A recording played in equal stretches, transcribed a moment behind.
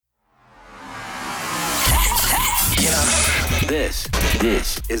This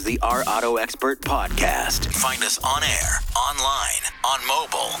is the Our Auto Expert Podcast. Find us on air, online, on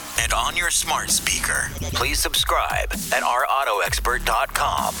mobile, and on your smart speaker. Please subscribe at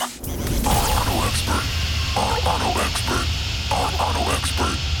ourautoexpert.com. Our Auto Expert. Our Auto Expert. Our Auto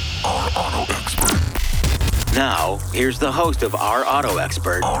Expert. Our Auto Expert. Now, here's the host of Our Auto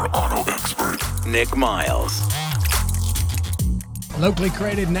Expert, Our Auto Expert. Nick Miles. Locally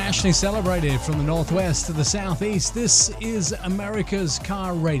created, nationally celebrated, from the Northwest to the Southeast, this is America's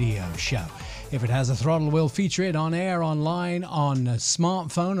Car Radio Show. If it has a throttle, we'll feature it on air, online, on a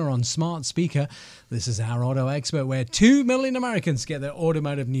smartphone, or on smart speaker. This is Our Auto Expert, where 2 million Americans get their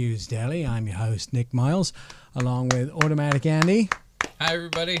automotive news daily. I'm your host, Nick Miles, along with Automatic Andy. Hi,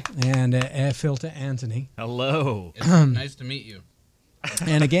 everybody. And Air Filter Anthony. Hello. It's nice to meet you.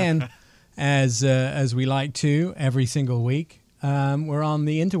 And again, as we like to every single week, we're on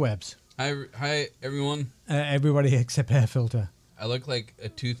the interwebs. Hi, Uh, everyone. everybody except Air Filter. I look like a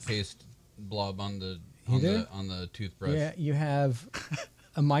toothpaste blob on the toothbrush. Yeah, you have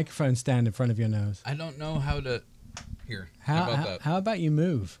a microphone stand in front of your nose. I don't know how to. Here. How about that? How about you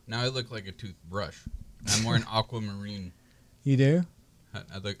move? Now I look like a toothbrush. I'm wearing aquamarine. You do?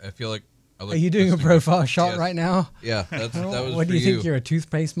 I feel like. I look Are you doing a distinguished. profile shot Yes. right now? Yeah, that was What for do you think? You're a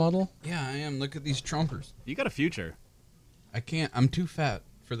toothpaste model? Yeah, I am. Look at these trumpers. You got a future. I can't. I'm too fat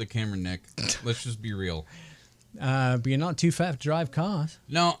for the camera, Nick. Let's just be real. But you're not too fat to drive cars.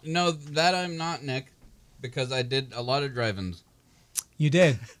 No, that I'm not, Nick, because I did a lot of drive-ins. You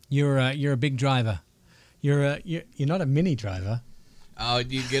did. You're a big driver. You're not a mini driver. Oh,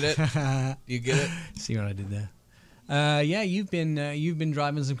 do you get it? Do you get it? See what I did there? Yeah, you've been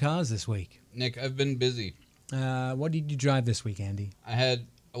driving some cars this week. Nick, I've been busy. What did you drive this week, Andy? I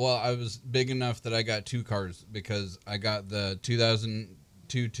was big enough that I got two cars because I got the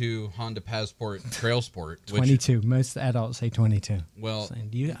 2022 Honda Passport Trail Sport. 22. Most adults say 22. Well, So,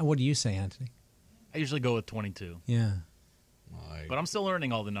 what do you say, Anthony? I usually go with 22. Yeah. But I'm still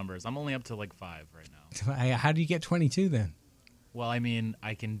learning all the numbers. I'm only up to like 5 right now. How do you get 22 then? Well, I mean,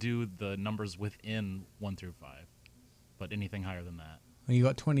 I can do the numbers within 1 through 5. But anything higher than that. Well, you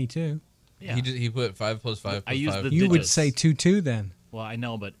got 22. Yeah. he put 5 plus 5 I plus used 5. the You would digits. say 22 then. Well, I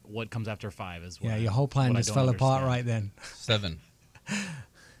know, but what comes after 5 is what Yeah, your whole plan what I just don't fell apart understand. right then. 7.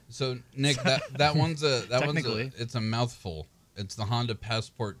 So Nick, that one's Technically. it's a mouthful. It's the Honda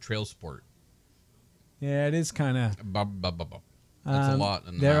Passport Trail Sport. Yeah, it is kind of. That's a lot.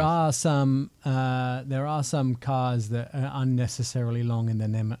 In the There mouth. are some cars that are unnecessarily long in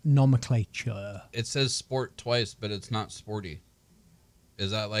their nomenclature. It says sport twice, but it's not sporty.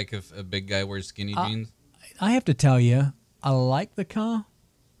 Is that like if a big guy wears skinny jeans? I have to tell you, I like the car,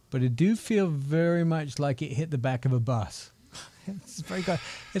 but it do feel very much like it hit the back of a bus. It's very good.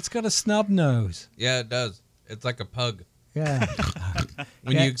 It's got a snub nose. Yeah, it does. It's like a pug. Yeah,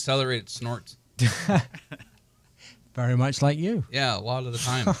 When Yeah. you accelerate, it snorts. very much like you. Yeah, a lot of the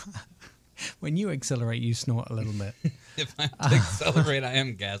time. When you accelerate, you snort a little bit. If I have to accelerate, I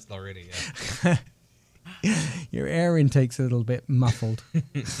am gassed already. Yeah. Your air intake's a little bit muffled.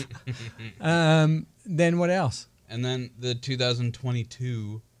 Then what else? And then the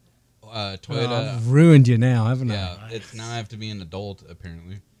 2022 Oh, Toyota. I've ruined you now, haven't I? Yeah, it's now I have to be an adult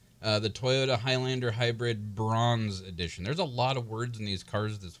apparently. The Toyota Highlander Hybrid Bronze Edition. There's a lot of words in these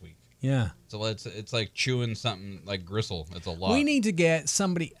cars this week. Yeah. So it's like chewing something like gristle. It's a lot. We need to get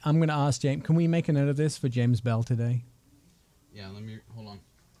somebody. I'm going to ask James. Can we make a note of this for James Bell today? Yeah, let me hold on.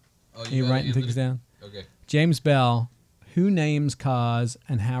 Oh, Are you got it, writing Anthony? things down? Okay. James Bell, who names cars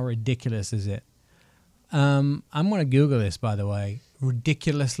and how ridiculous is it? I'm going to Google this, by the way.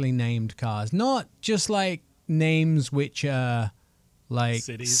 Ridiculously named cars. Not just like names which are like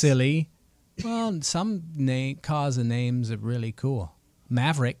Cities. silly. Well, some cars and names are really cool.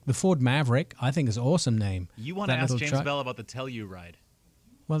 Maverick, the Ford Maverick, I think is an awesome name. You want to That ask little James truck. Bell about the Telluride.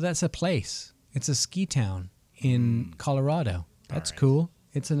 Well, that's a place. It's a ski town in Colorado. That's right. cool.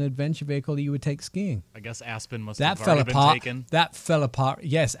 It's an adventure vehicle that you would take skiing. I guess Aspen must That have fell already apart. been taken. That fell apart.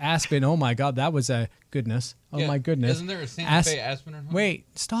 Yes, Aspen. Oh my God, that was a goodness. Oh Yeah, my goodness. Isn't there a Santa Fe Aspen or something? Wait,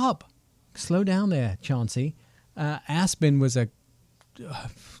 stop. Slow down there, Chauncey. Aspen was a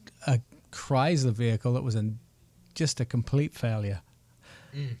Chrysler vehicle that was just a complete failure.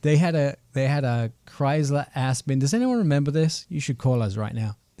 They had a Chrysler Aspen. Does anyone remember this? You should call us right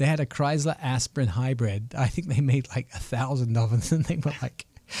now. They had a Chrysler Aspen hybrid. I think they made like 1,000 of them, and they were like,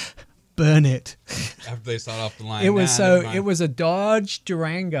 burn it. After they saw it off the line. It was never mind. it was a Dodge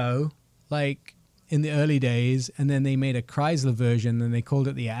Durango, like in the early days, and then they made a Chrysler version, and they called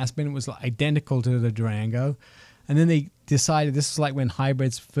it the Aspen. It was like identical to the Durango, and then they decided this was like when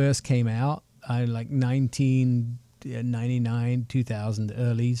hybrids first came out, like 19 99, 2000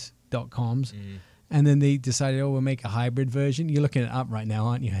 earlys.coms. And then they decided, oh, we'll make a hybrid version. You're looking it up right now,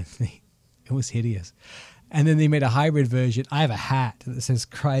 aren't you, Anthony? It was hideous. And then they made a hybrid version. I have a hat that says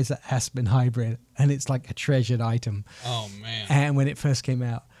Chrysler Aspen Hybrid, and it's like a treasured item. Oh, man. And when it first came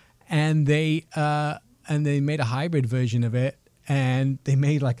out, and they made a hybrid version of it, and they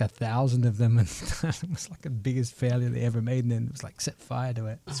made like 1,000 of them, and it was like the biggest failure they ever made. And then it was like set fire to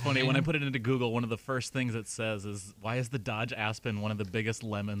it. It's funny, when I put it into Google, one of the first things it says is, why is the Dodge Aspen one of the biggest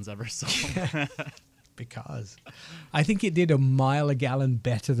lemons ever sold? Because I think it did a mile a gallon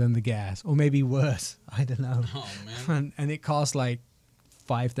better than the gas, or maybe worse. I don't know. Oh, man. And it cost like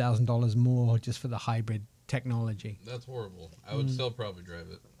 $5,000 more just for the hybrid technology. That's horrible. I would still probably drive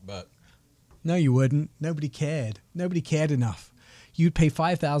it, but... No, you wouldn't. Nobody cared. Nobody cared enough. You'd pay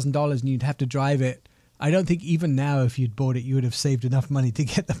 $5,000 and you'd have to drive it. I don't think even now, if you'd bought it, you would have saved enough money to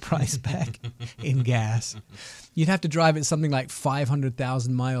get the price back in gas. You'd have to drive it something like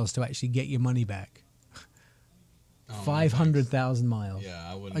 500,000 miles to actually get your money back. 500,000 miles. Yeah,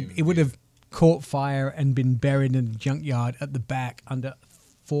 I wouldn't Like, even it would be- have caught fire and been buried in a junkyard at the back under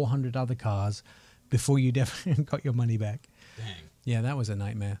 400 other cars before you'd ever got your money back. Dang. Yeah, that was a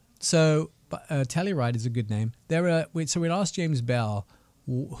nightmare. So, Telluride is a good name. So we asked James Bell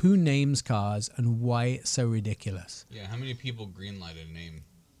who names cars and why it's so ridiculous. Yeah, how many people greenlighted a name?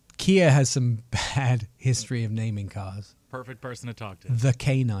 Kia has some bad history of naming cars. Perfect person to talk to. The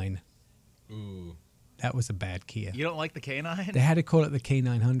K9. Ooh. That was a bad Kia. You don't like the K9? They had to call it the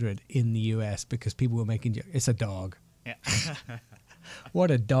K900 in the US because people were making jokes. It's a dog. Yeah. What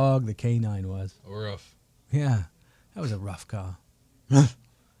a dog the K9 was. Rough. Yeah, that was a rough car.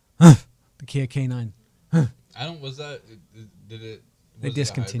 The Kia K9. Was that, did it... They was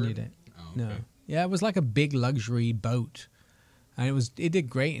discontinued hybrid? it. Oh, No. okay. Yeah, it was like a big luxury boat. And it did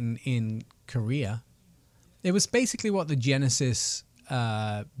great in Korea. It was basically what the Genesis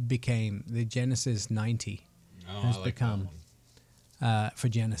became. The Genesis 90 Oh, has I like become that one. for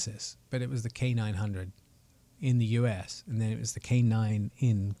Genesis. But it was the K900 in the US. And then it was the K9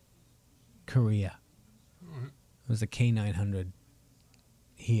 in Korea. It was the K900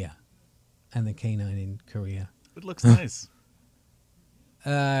 here. And the K9 in Korea. It looks nice.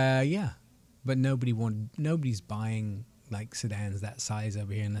 Yeah, but nobody's buying like sedans that size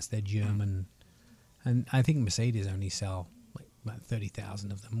over here unless they're German, and I think Mercedes only sell like about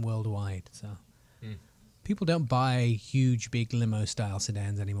 30,000 of them worldwide. So people don't buy huge, big limo style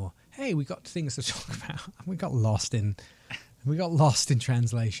sedans anymore. Hey, we got things to talk about. We got lost in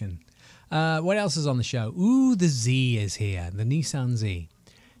translation. What else is on the show? Ooh, the Z is here. The Nissan Z,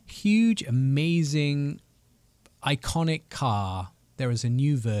 huge, amazing, iconic car. There is a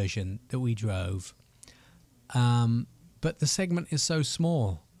new version that we drove, but the segment is so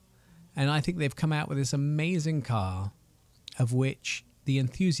small, and I think they've come out with this amazing car of which the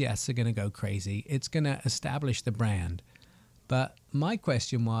enthusiasts are going to go crazy. It's going to establish the brand, but my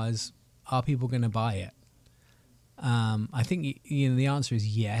question was, are people going to buy it? I think the answer is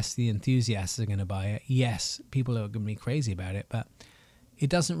yes. The enthusiasts are going to buy it. Yes, people are going to be crazy about it, but it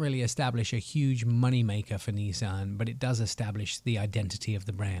doesn't really establish a huge moneymaker for Nissan, but it does establish the identity of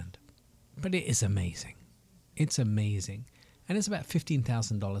the brand. But it is amazing. It's amazing. And it's about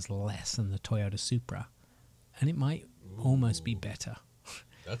 $15,000 less than the Toyota Supra. And it might almost be better.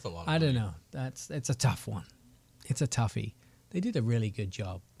 That's a lot of I don't money. know. It's a tough one. It's a toughie. They did a really good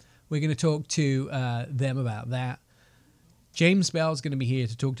job. We're going to talk to them about that. James Bell's going to be here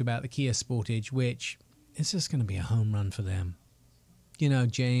to talk about the Kia Sportage, which is just going to be a home run for them. You know,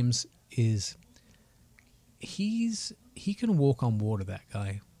 James he can walk on water, that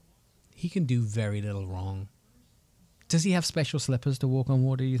guy. He can do very little wrong. Does he have special slippers to walk on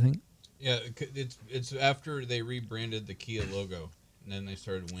water, you think? Yeah, it's after they rebranded the Kia logo, and then they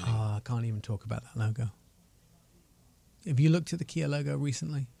started winning. Oh, I can't even talk about that logo. Have you looked at the Kia logo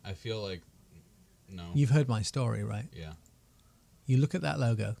recently? I feel like, no. You've heard my story, right? Yeah. You look at that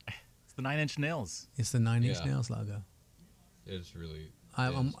logo. It's the 9 Inch Nails. It's the Nine Inch Yeah. Nails logo. It's really...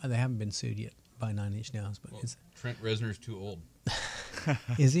 They haven't been sued yet by Nine Inch Nails, but Well, Trent Reznor's too old.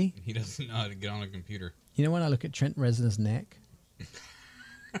 is he? He doesn't know how to get on a computer. You know, when I look at Trent Reznor's neck,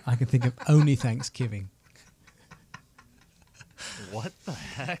 I can think of only Thanksgiving. What the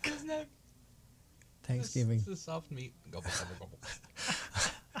heck? Thanksgiving. It's the soft meat. Gobble, gobble,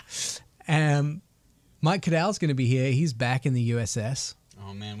 gobble. Mike Cadell's going to be here. He's back in the USS.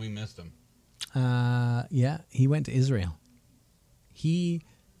 Oh, man, we missed him. Yeah, he went to Israel. He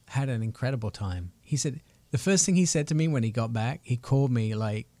had an incredible time. He said, the first thing he said to me when he got back, he called me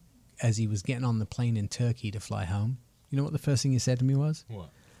like as he was getting on the plane in Turkey to fly home. You know what the first thing he said to me was? What?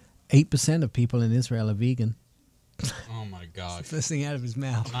 8% of people in Israel are vegan. Oh my god. First thing out of his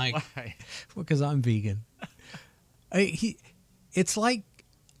mouth. Mike, Why? Because I'm vegan. It's like,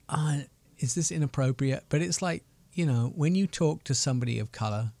 is this inappropriate? But it's like, when you talk to somebody of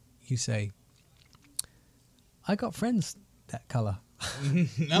color, you say, I got friends that color.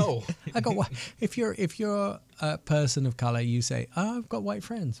 no. If you're a person of color, you say, oh, I've got white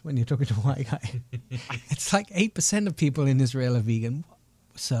friends when you're talking to a white guy. It's like 8% of people in Israel are vegan.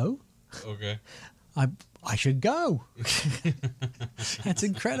 So? Okay. I should go. That's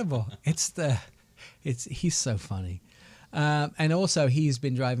incredible. He's so funny. And also he's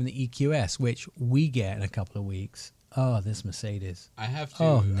been driving the EQS, which we get in a couple of weeks. Oh, this Mercedes. I have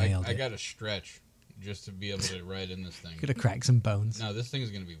to. I got to stretch just to be able to ride in this thing. Could have cracked some bones. No, this thing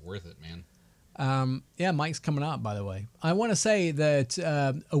is going to be worth it, man. Yeah, Mike's coming up, by the way. I want to say that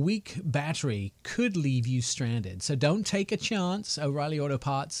a weak battery could leave you stranded. So don't take a chance. O'Reilly Auto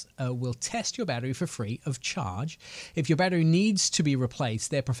Parts will test your battery for free of charge. If your battery needs to be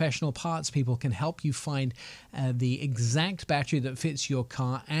replaced, their professional parts people can help you find the exact battery that fits your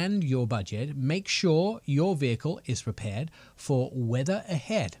car and your budget. Make sure your vehicle is prepared for weather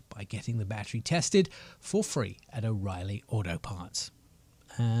ahead by getting the battery tested for free at O'Reilly Auto Parts.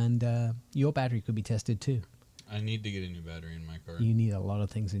 And your battery could be tested too. I need to get a new battery in my car. You need a lot of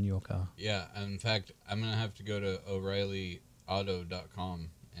things in your car. Yeah, in fact, I'm going to have to go to O'ReillyAuto.com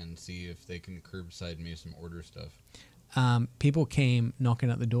and see if they can curbside me some order stuff. People came knocking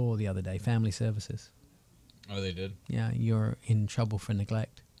at the door the other day, family services. Oh, they did? Yeah, you're in trouble for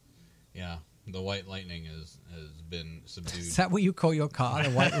neglect. Yeah, the white lightning has been subdued. Is that what you call your car, the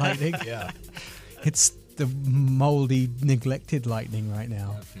white lightning? Yeah. It's the moldy, neglected lightning right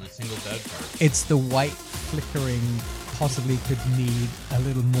now. That's my single dad car. It's the white flickering, possibly could need a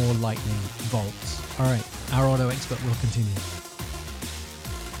little more lightning bolts. All right, our auto expert will continue.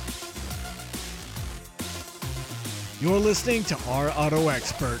 You're listening to Our Auto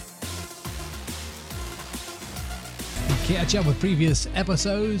Expert. Catch up with previous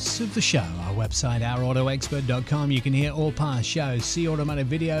episodes of the show. Our website, ourautoexpert.com. You can hear all past shows, see automotive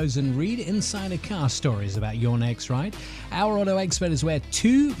videos, and read insider car stories about your next ride. Our Auto Expert is where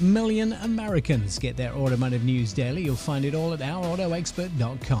 2 million Americans get their automotive news daily. You'll find it all at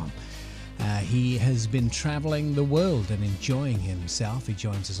ourautoexpert.com. He has been traveling the world and enjoying himself. He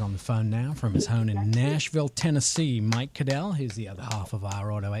joins us on the phone now from his home in Nashville, Tennessee. Mike Cadell, who's the other half of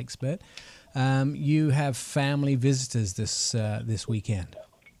Our Auto Expert. You have family visitors this weekend.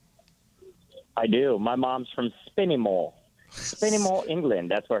 I do. My mom's from Spinnymore,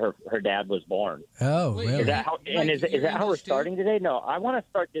 England. That's where her dad was born. Oh, Wait, really? Is that how, and is that how we're starting today? No, I want to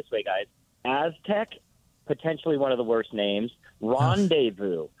start this way, guys. Aztec, potentially one of the worst names.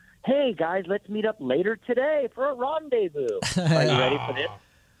 Rendezvous. Hey, guys, let's meet up later today for a rendezvous. Are you ready for this?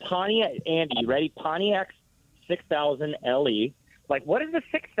 Pontiac, Andy, you ready? Pontiac 6000 LE. Like, what does the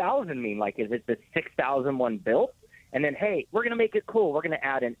 6,000 mean? Like, is it the 6,001 built? And then, hey, we're going to make it cool. We're going to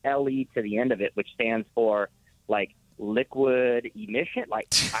add an LE to the end of it, which stands for, like, liquid emission.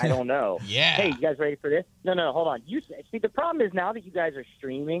 Like, I don't know. Yeah. Hey, you guys ready for this? No, hold on. See, the problem is now that you guys are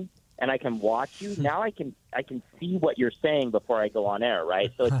streaming and I can watch you, now I can see what you're saying before I go on air,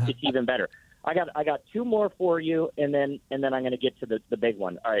 right? So it's even better. I got two more for you, and then I'm going to get to the big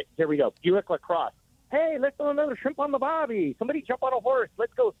one. All right, here we go. Buick LaCrosse. Hey, let's do another shrimp on the bobby. Somebody jump on a horse.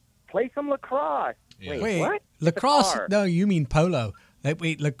 Let's go play some lacrosse. Yeah. Wait, what? lacrosse? Guitar. No, you mean polo.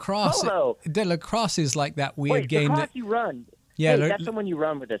 Wait, lacrosse. Polo. The lacrosse is like that weird Wait, game lacrosse that. you run. Yeah, Hey, that's the one you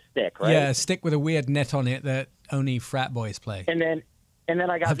run with a stick, right? Yeah, a stick with a weird net on it that only frat boys play. And then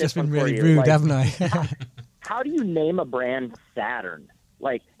I got I've this just been one for really you. rude, Like, haven't I? how do you name a brand Saturn?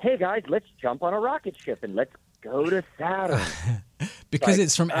 Like, hey guys, let's jump on a rocket ship and let's go to Saturn. Because like,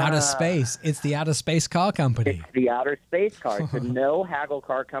 it's from outer space. It's the outer space car company. It's the outer space car. It's a no haggle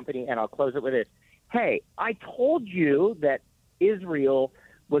car company, and I'll close it with this. Hey, I told you that Israel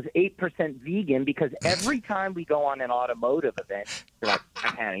was 8% vegan because every time we go on an automotive event, they're like, I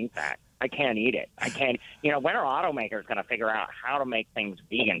can't eat that. I can't eat it. I can't. When are automakers going to figure out how to make things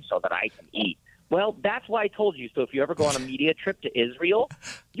vegan so that I can eat? Well, that's why I told you. So if you ever go on a media trip to Israel,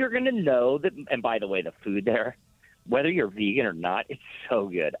 you're going to know that. And by the way, the food there, whether you're vegan or not, it's so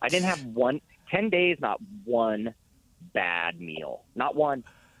good. I didn't have 10 days, not one bad meal. Not one.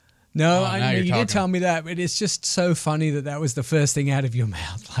 No, Oh, I now know you're you talking. did tell me that, but it's just so funny that was the first thing out of your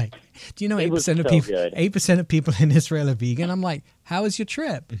mouth. Like, do you know 8% It was of so people? good. 8% of people in Israel are vegan. I'm like, how was your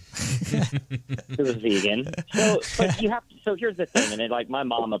trip? It was vegan. But you have to, so here's the thing, and like my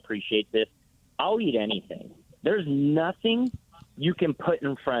mom appreciates this. I'll eat anything. There's nothing you can put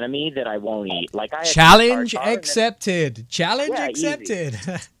in front of me that I won't eat. Like I had Challenge tartare and then- accepted. Challenge Yeah, accepted.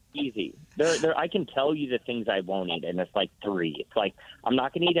 easy. I can tell you the things I won't eat, and it's like 3. It's like I'm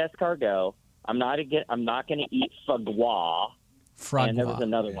not going to eat escargot. I'm not going to eat fagua. And there was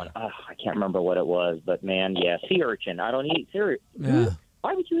another one. Oh, I can't remember what it was, but man, yeah, sea urchin. I don't eat sea urchin. Yeah.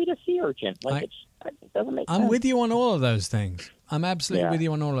 Why would you eat a sea urchin? Like it doesn't make sense. I'm with you on all of those things. I'm absolutely with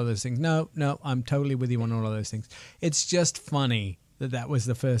you on all of those things. No, I'm totally with you on all of those things. It's just funny that was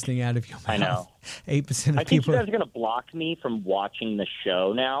the first thing out of your mouth. I know. 8% of people. I think you guys are going to block me from watching the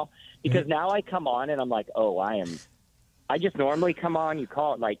show now because now I come on and I'm like, oh, I just normally come on. You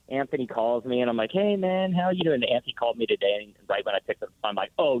call like Anthony calls me and I'm like, hey man, how you doing? And Anthony called me today, and right when I picked up the phone, I'm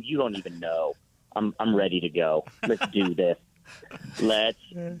like, oh, you don't even know. I'm ready to go. Let's do this. Let's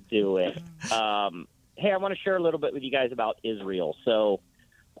do it. Hey, I want to share a little bit with you guys about Israel. So,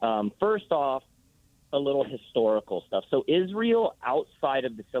 first off, a little historical stuff. So, Israel, outside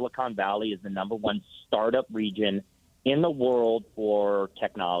of the Silicon Valley, is the #1 startup region in the world for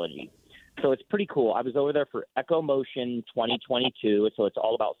technology. So it's pretty cool. I was over there for EcoMotion 2022, so it's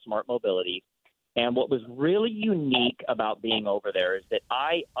all about smart mobility. And what was really unique about being over there is that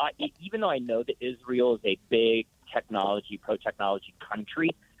I even though I know that Israel is a big pro-technology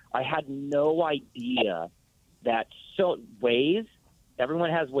country, I had no idea that Waze, everyone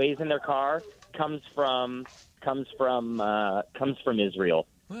has Waze in their car, comes from Israel.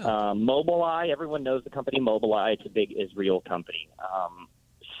 Wow. Mobileye, everyone knows the company Mobileye. It's a big Israel company.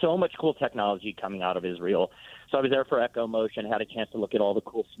 So much cool technology coming out of Israel. So I was there for EcoMotion, had a chance to look at all the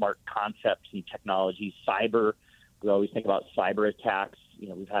cool smart concepts and technologies. Cyber, we always think about cyber attacks.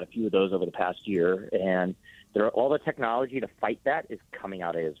 We've had a few of those over the past year, and all the technology to fight that is coming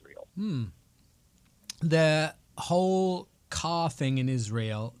out of Israel. The whole car thing in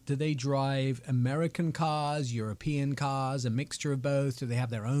Israel, do they drive American cars, European cars, a mixture of both? Do they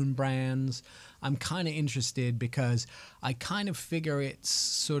have their own brands? I'm kind of interested because I kind of figure it's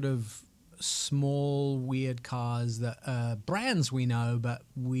sort of small, weird cars that brands we know, but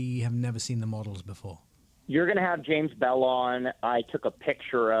we have never seen the models before. You're going to have James Bell on. I took a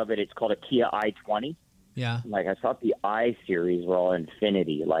picture of it. It's called a Kia i20. Yeah. Like I thought the i series were all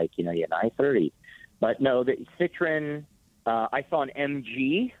Infinity, like, you had an i30. But no, the Citroen, I saw an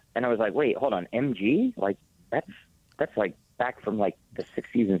MG, and I was like, wait, hold on, MG? Like, that's like back from like the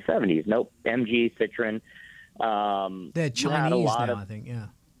 60s and 70s. Nope, MG, Citroen. They're Chinese now, I think, yeah.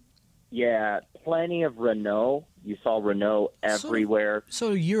 Yeah, plenty of Renault. You saw Renault everywhere.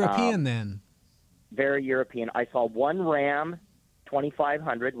 So European then? Very European. I saw one Ram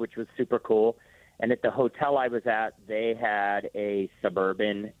 2500, which was super cool. And at the hotel I was at, they had a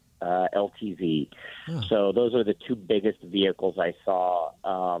Suburban LTV. So those are the two biggest vehicles I saw.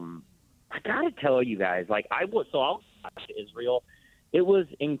 I got to tell you guys, I'll go to Israel. It was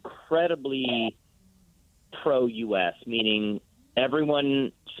incredibly pro-U.S., meaning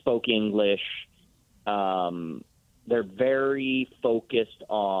everyone spoke English. They're very focused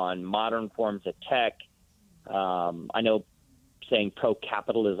on modern forms of tech. I know saying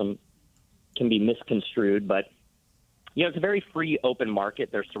pro-capitalism can be misconstrued, but it's a very free, open market.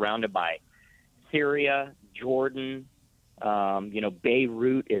 They're surrounded by Syria, Jordan.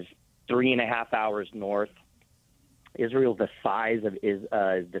 Beirut is 3.5 hours north. Israel's the size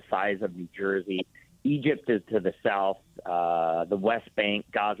of New Jersey. Egypt is to the south. The West Bank,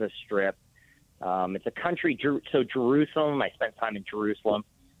 Gaza Strip. It's a country. So Jerusalem. I spent time in Jerusalem.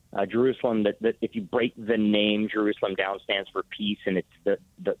 Jerusalem. That if you break the name Jerusalem down, stands for peace, and it's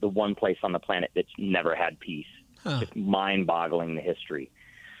the one place on the planet that's never had peace. Just mind-boggling, the history.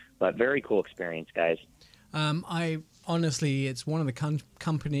 But very cool experience, guys. I honestly, it's one of the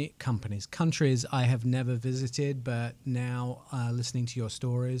countries I have never visited, but now listening to your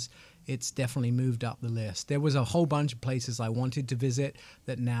stories, it's definitely moved up the list. There was a whole bunch of places I wanted to visit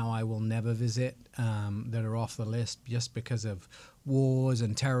that now I will never visit, that are off the list just because of wars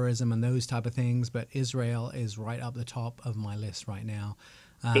and terrorism and those type of things. But Israel is right up the top of my list right now.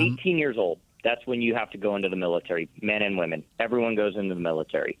 18 years old. That's when you have to go into the military, men and women. Everyone goes into the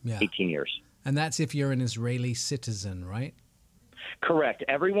military, 18 years. And that's if you're an Israeli citizen, right? Correct.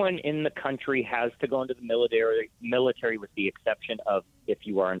 Everyone in the country has to go into the military with the exception of if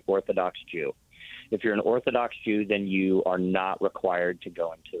you are an Orthodox Jew. If you're an Orthodox Jew, then you are not required to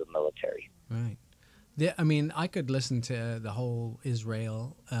go into the military. Right. I could listen to the whole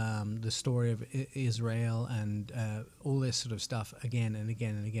Israel, the story of Israel and all this sort of stuff again and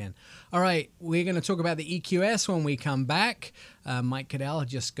again and again. All right, we're going to talk about the EQS when we come back. Mike Cadell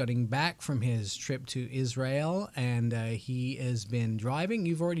just getting back from his trip to Israel, and he has been driving.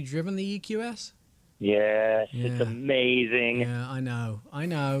 You've already driven the EQS? Yes, it's amazing. Yeah, I know.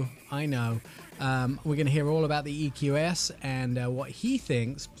 We're going to hear all about the EQS and what he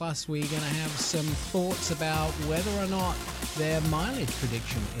thinks. Plus, we're going to have some thoughts about whether or not their mileage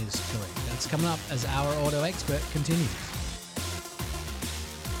prediction is correct. That's coming up as Our Auto Expert continues.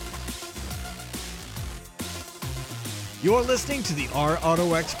 You're listening to the Our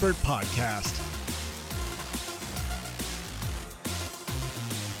Auto Expert podcast.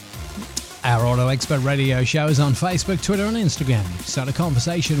 Our Auto Expert radio show is on Facebook, Twitter, and Instagram. Start a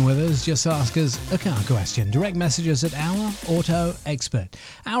conversation with us. Just ask us a car question. Direct messages at Our Auto Expert.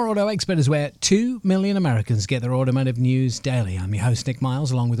 Our Auto Expert is where 2 million Americans get their automotive news daily. I'm your host, Nick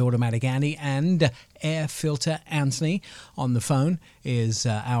Miles, along with Automatic Andy and Air Filter Anthony. On the phone is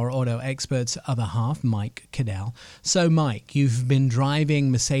Our Auto Expert's other half, Mike Cadell. So, Mike, you've been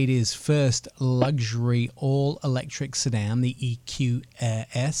driving Mercedes' first luxury all-electric sedan, the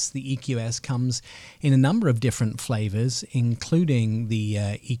EQS. The EQS comes in a number of different flavors, including the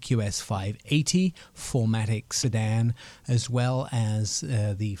EQS 580 4MATIC sedan, as well as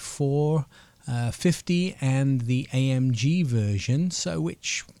the 450 and the AMG version. So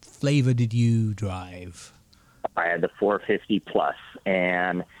which flavor did you drive? I had the 450 Plus,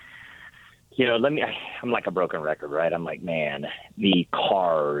 and I'm like a broken record, right? I'm like, man, the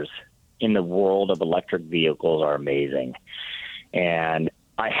cars in the world of electric vehicles are amazing, and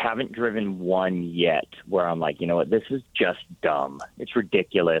I haven't driven one yet where I'm like, you know what, this is just dumb. It's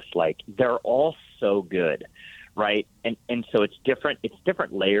ridiculous. Like, they're all so good, right? And so it's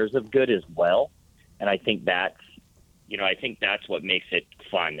different layers of good as well. And I think that's what makes it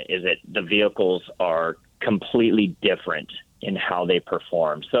fun, is that the vehicles are completely different in how they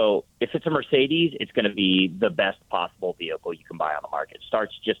perform. So if it's a Mercedes, it's going to be the best possible vehicle you can buy on the market. It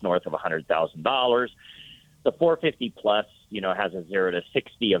starts just north of $100,000. The 450 Plus, has a 0 to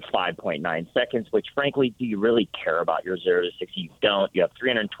 60 of 5.9 seconds, which, frankly, do you really care about your 0 to 60? You don't. You have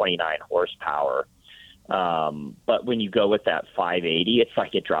 329 horsepower. But when you go with that 580, it's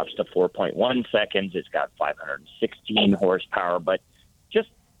like it drops to 4.1 seconds. It's got 516 horsepower. But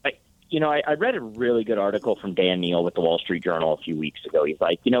I read a really good article from Dan Neal with the Wall Street Journal a few weeks ago. He's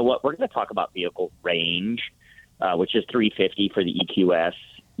like, you know what, we're going to talk about vehicle range, which is 350 for the EQS.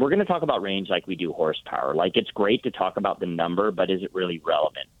 We're going to talk about range like we do horsepower. Like, it's great to talk about the number, but is it really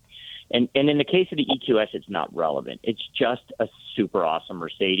relevant? And in the case of the EQS, it's not relevant. It's just a super awesome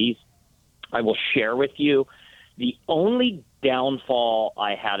Mercedes. I will share with you the only downfall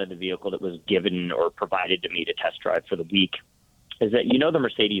I had of the vehicle that was given or provided to me to test drive for the week is that, the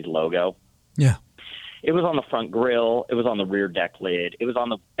Mercedes logo? Yeah. It was on the front grille. It was on the rear deck lid. It was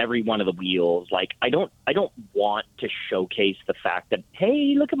on every one of the wheels. Like, I don't want to showcase the fact that,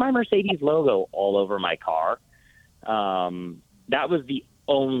 hey, look at my Mercedes logo all over my car. That was the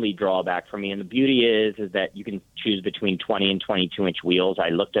only drawback for me. And the beauty is that you can choose between 20 and 22-inch wheels. I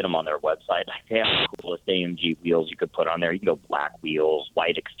looked at them on their website. They have the coolest AMG wheels you could put on there. You can go black wheels,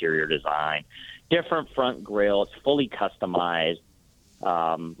 white exterior design, different front grille. It's fully customized.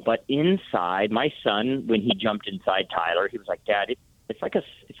 But inside, my son, when he jumped inside Tyler, he was like, Dad, it's like a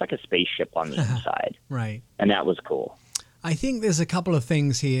spaceship on the inside. Right. And that was cool. I think there's a couple of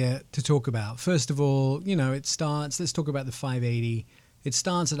things here to talk about. First of all, let's talk about the 580. It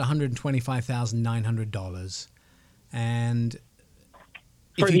starts at $125,900. And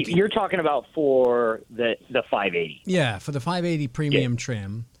you're talking about for the 580. Yeah, for the 580 premium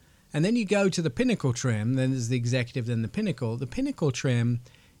trim. And then you go to the Pinnacle trim, then there's the Executive, then the Pinnacle. The Pinnacle trim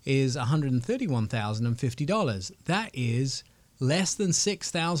is $131,050. That is less than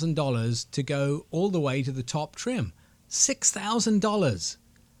 $6,000 to go all the way to the top trim. $6,000.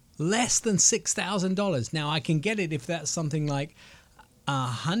 Less than $6,000. Now, I can get it if that's something like a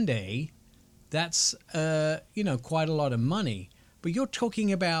Hyundai. That's, quite a lot of money. But you're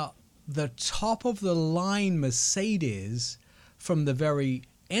talking about the top of the line Mercedes, from the very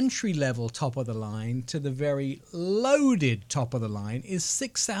entry-level top of the line to the very loaded top of the line, is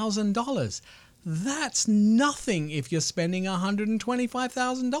 $6,000. That's nothing if you're spending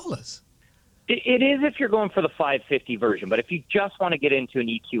 $125,000. It is if you're going for the 550 version, but if you just want to get into an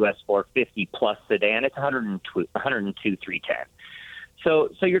EQS 450 Plus sedan, it's $102,310. So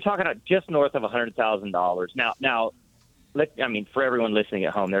you're talking about just north of $100,000. Now, for everyone listening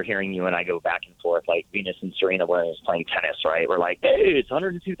at home, they're hearing you and I go back and forth like Venus and Serena Williams playing tennis, right? We're like, hey, it's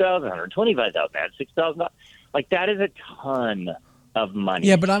 $102,000, $125,000, $6,000. Like, that is a ton of money.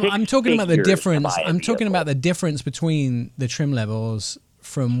 Yeah, but I'm talking about the difference. I'm talking about the difference between the trim levels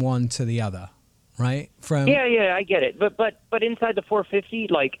from one to the other, right? Yeah, I get it. But inside the 450,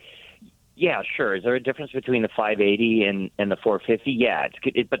 like, yeah, sure. Is there a difference between the 580 and the 450? Yeah,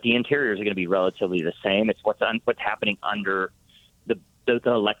 but the interiors are going to be relatively the same. It's what's happening under the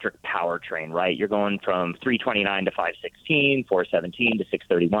electric powertrain, right? You're going from 329 to 516, 417 to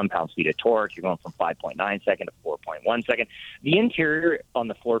 631 pounds-feet of torque. You're going from 5.9 second to 4.1 second. The interior on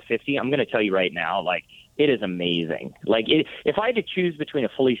the 450, I'm going to tell you right now, like, it is amazing. Like, if I had to choose between a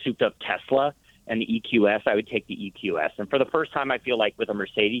fully souped-up Tesla and the EQS, I would take the EQS. And for the first time, I feel like with a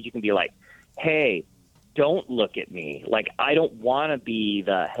Mercedes, you can be like, hey, don't look at me. Like, I don't want to be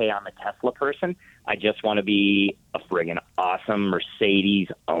the, hey, I'm a Tesla person. I just want to be a friggin' awesome Mercedes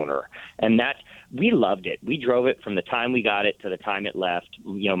owner. And we loved it. We drove it from the time we got it to the time it left.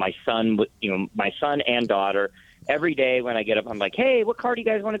 My son and daughter, every day when I get up, I'm like, hey, what car do you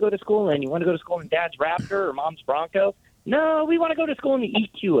guys want to go to school in? You want to go to school in Dad's Raptor or Mom's Bronco? No, we want to go to school in the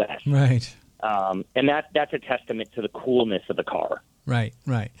EQS. Right. And that's a testament to the coolness of the car. Right.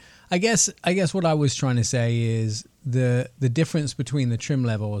 I guess what I was trying to say is the difference between the trim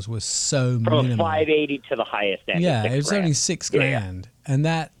levels was so From minimal. 580 to the highest end. Yeah, $6,000. it was only $6,000, and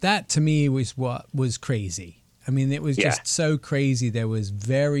that to me was what was crazy. I mean, it was just so crazy. There was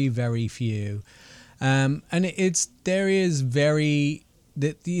very, very few, and it's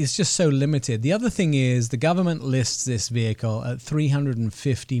just so limited. The other thing is the government lists this vehicle at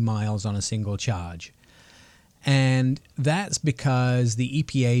 350 miles on a single charge. And that's because the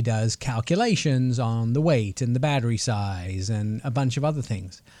EPA does calculations on the weight and the battery size and a bunch of other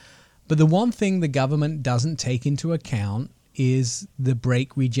things. But the one thing the government doesn't take into account is the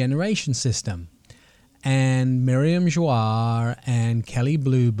brake regeneration system. And Miriam Jouar and Kelly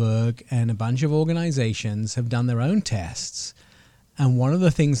Blue Book and a bunch of organizations have done their own tests. And one of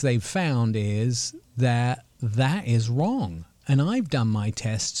the things they've found is that is wrong. And I've done my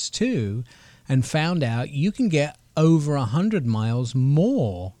tests too, and found out you can get over 100 miles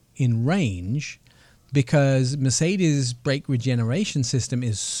more in range because Mercedes' brake regeneration system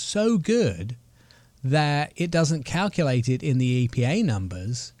is so good that it doesn't calculate it in the EPA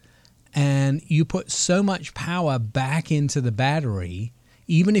numbers, and you put so much power back into the battery,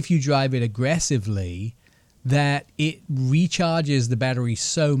 even if you drive it aggressively, that it recharges the battery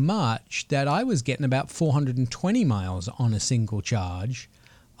so much that I was getting about 420 miles on a single charge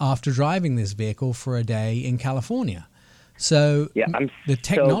after driving this vehicle for a day in California. So I'm the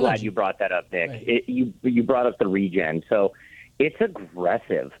technology, so glad you brought that up, Nick. Right. You brought up the regen. So it's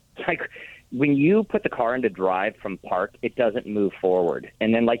aggressive. Like when you put the car into drive from park, it doesn't move forward.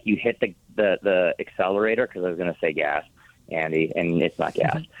 And then like you hit the accelerator, because I was going to say gas, Andy, and it's not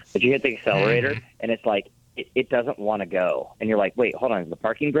gas. But you hit the accelerator, and it's like it doesn't want to go. And you're like, wait, hold on, is the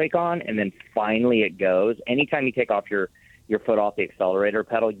parking brake on? And then finally it goes. Anytime you take off your foot off the accelerator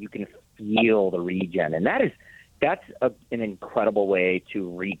pedal, you can feel the regen, and that's an incredible way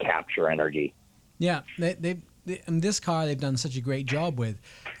to recapture energy. Yeah, in this car they've done such a great job with,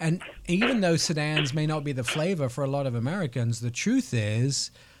 and even though sedans may not be the flavor for a lot of Americans, the truth is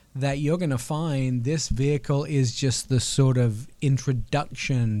that you're going to find this vehicle is just the sort of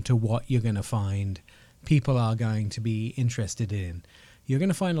introduction to what you're going to find people are going to be interested in. You're going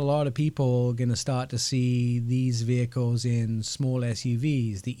to find a lot of people going to start to see these vehicles in small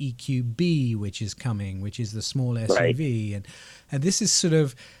SUVs, the EQB, which is coming, which is the small SUV. Right. And this is sort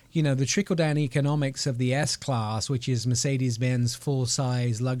of, the trickle-down economics of the S-Class, which is Mercedes-Benz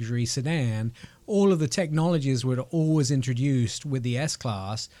full-size luxury sedan. All of the technologies were always introduced with the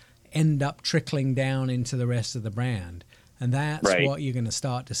S-Class end up trickling down into the rest of the brand. And that's what you're going to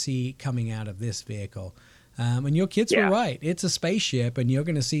start to see coming out of this vehicle. And your kids were right. It's a spaceship, and you're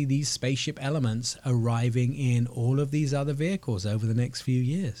going to see these spaceship elements arriving in all of these other vehicles over the next few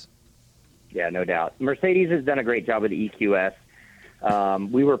years. Yeah, no doubt. Mercedes has done a great job with the EQS.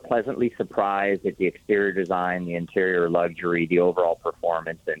 We were pleasantly surprised at the exterior design, the interior luxury, the overall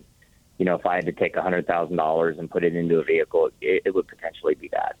performance. And, if I had to take $100,000 and put it into a vehicle, it would potentially be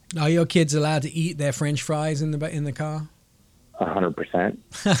that. Are your kids allowed to eat their French fries in the car?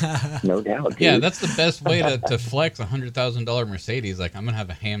 100%. No doubt. Dude. Yeah, that's the best way to flex a $100,000 Mercedes. Like, I'm going to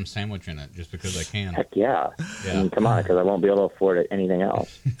have a ham sandwich in it just because I can. Heck yeah. I mean, come on, because I won't be able to afford anything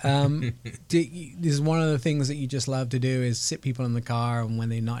else. This is one of the things that you just love to do is sit people in the car, and when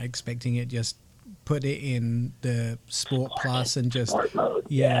they're not expecting it, just put it in the Sport Plus and just, Smart mode,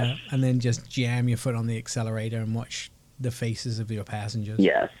 and then just jam your foot on the accelerator and watch the faces of your passengers.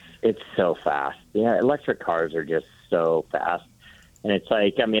 Yes, it's so fast. Yeah, electric cars are just so fast. And it's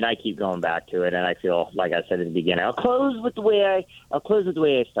like, I mean, I keep going back to it, and I feel like I said at the beginning, I'll close with the way I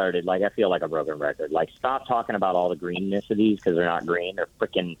started. Like, I feel like a broken record. Like, stop talking about all the greenness of these, because they're not green. They're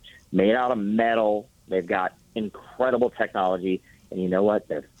freaking made out of metal. They've got incredible technology, and you know what?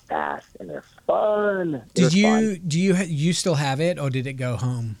 They're fast and they're fun. Do you still have it, or did it go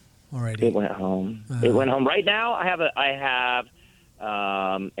home already? It went home. It went home. Right now, I have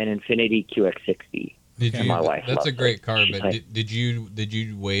an Infiniti QX60. Did you? My wife That's a loves great it. car, She's but like- did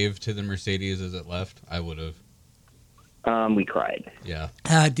you wave to the Mercedes as it left? I would have. We cried. Yeah.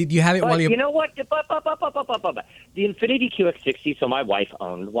 Did you have it But while you know what? The Infiniti QX60. So my wife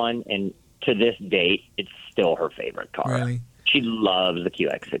owned one, and to this date, it's still her favorite car. Really? She loves the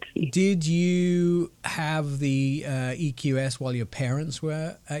QX60. Did you have the EQS while your parents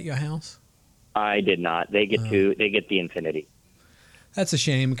were at your house? I did not. They get the Infiniti. That's a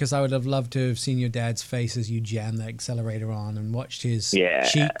shame because I would have loved to have seen your dad's face as you jammed the accelerator on and watched his Yeah,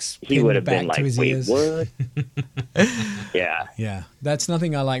 cheeks he pinned would have back been to like, his "Wait, ears. what?" Yeah. Yeah, that's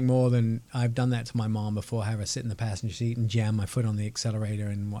nothing I like more than I've done that to my mom before. Have her sit in the passenger seat and jam my foot on the accelerator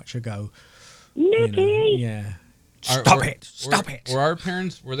and watch her go. Nicky. Yeah. Stop Stop it. Were our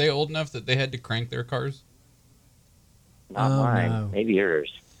parents, were they old enough that they had to crank their cars? Not Oh, mine. no. Maybe yours.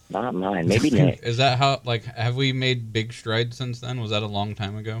 Not mine. Maybe Nick. Is that how, like, have we made big strides since then? Was that a long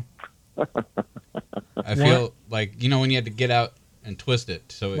time ago? I feel like, when you had to get out and twist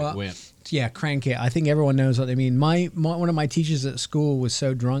it so it went. Yeah, crank it. I think everyone knows what they mean. One of my teachers at school was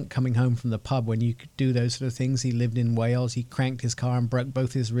so drunk coming home from the pub when you could do those sort of things. He lived in Wales. He cranked his car and broke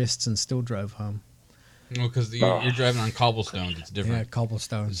both his wrists and still drove home. Well, because you're driving on cobblestones, it's different. Yeah,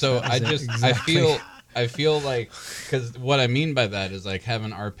 cobblestones. So That was it, exactly. I feel like, because what I mean by that is like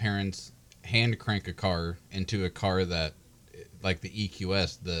having our parents hand crank a car into a car that, like the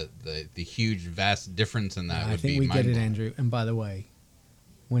EQS, the huge vast difference in that I would think be we get it, mind-blowing. Andrew. And by the way,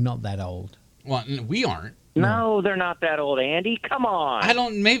 we're not that old. Well, we aren't. No, they're not that old, Andy. Come on. I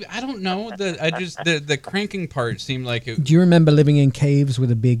don't know. The cranking part seemed like it. Do you remember living in caves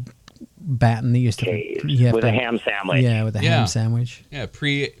with a big batten that used to Caves you have with to- a ham sandwich. Yeah, with a Yeah. ham sandwich. Yeah,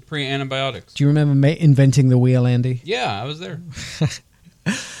 pre antibiotics. Do you remember inventing the wheel, Andy? Yeah, I was there.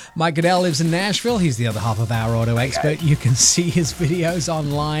 Mike Goodell lives in Nashville. He's the other half of Our Auto Expert. You can see his videos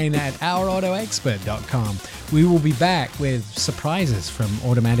online at OurAutoExpert.com. We will be back with surprises from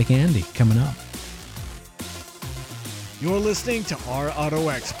Automatic Andy coming up. You're listening to Our Auto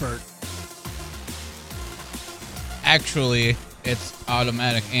Expert. Actually, it's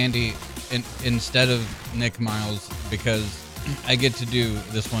Automatic Andy instead of Nick Miles because I get to do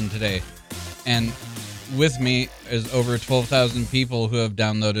this one today. And with me is over 12,000 people who have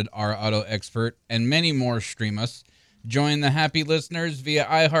downloaded Our Auto Expert, and many more stream us. Join the happy listeners via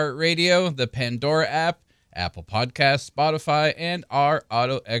iHeartRadio, the Pandora app, Apple Podcasts, Spotify, and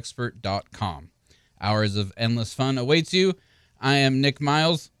OurAutoExpert.com. Hours of endless fun awaits you. I am Nick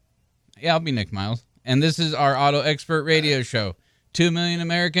Miles. Yeah, I'll be Nick Miles. And this is our Auto Expert radio show. 2 million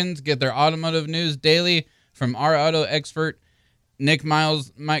Americans get their automotive news daily from Our Auto Expert, Nick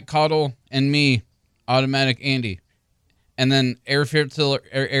Miles, Mike Cottle, and me, Automatic Andy. And then Air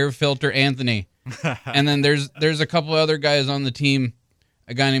Filter Anthony. And then there's a couple other guys on the team,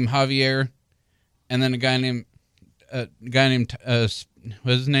 a guy named Javier, and then a guy named what's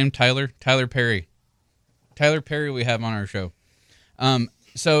his name? Tyler Perry. Tyler Perry we have on our show.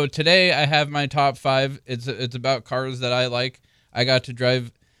 So today I have my top 5. It's about cars that I like. I got to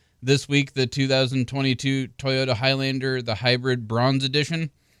drive this week the 2022 Toyota Highlander, the Hybrid Bronze Edition.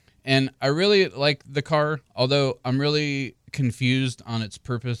 And I really like the car, although I'm really confused on its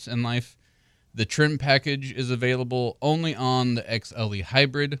purpose in life. The trim package is available only on the XLE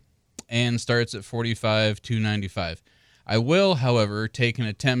Hybrid and starts at $45,295. I will, however, take an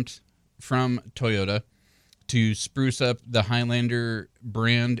attempt from Toyota to spruce up the Highlander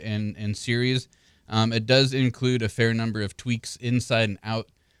brand and series. It does include a fair number of tweaks inside and out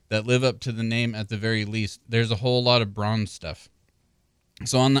that live up to the name at the very least. There's a whole lot of bronze stuff.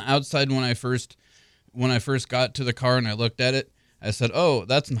 So on the outside, when I first got to the car and I looked at it, I said, "Oh,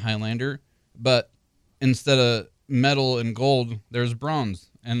 that's a Highlander," but instead of metal and gold, there's bronze,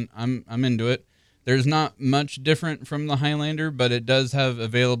 and I'm into it. There's not much different from the Highlander, but it does have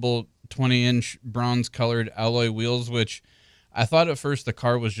available 20-inch bronze-colored alloy wheels, which I thought at first the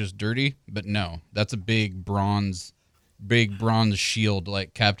car was just dirty, but no, that's a big bronze shield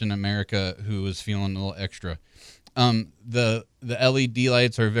like Captain America, who was feeling a little extra. The LED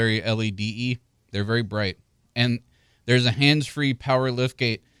lights are very LED-y. They're very bright. And there's a hands-free power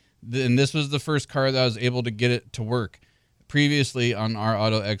liftgate. And this was the first car that I was able to get it to work. Previously on Our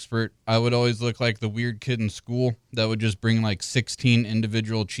Auto Expert, I would always look like the weird kid in school that would just bring like 16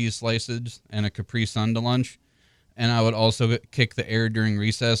 individual cheese slices and a Capri Sun to lunch. And I would also kick the air during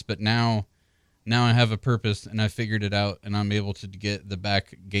recess. But now I have a purpose and I figured it out, and I'm able to get the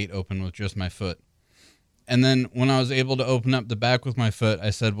back gate open with just my foot. And then when I was able to open up the back with my foot, I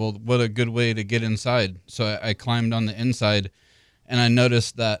said, well, what a good way to get inside. So I climbed on the inside, and I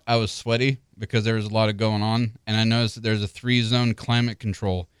noticed that I was sweaty because there was a lot of going on, and I noticed that there's a 3-zone climate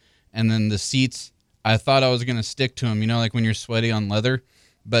control, and then the seats, I thought I was going to stick to them, like when you're sweaty on leather,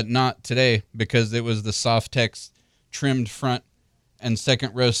 but not today because it was the Softex trimmed front and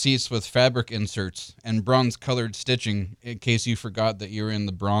second row seats with fabric inserts and bronze colored stitching, in case you forgot that you were in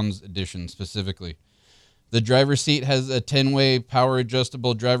the bronze edition specifically. The driver's seat has a 10-way power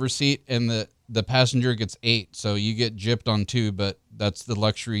adjustable driver's seat, and the passenger gets 8, so you get gypped on 2, but that's the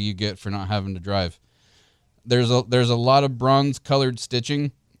luxury you get for not having to drive. There's a lot of bronze colored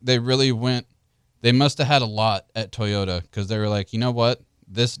stitching. They must have had a lot at Toyota, because they were like, you know what?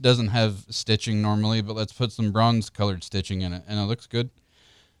 This doesn't have stitching normally, but let's put some bronze colored stitching in it, and it looks good.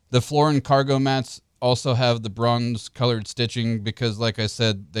 The floor and cargo mats also have the bronze colored stitching because, like I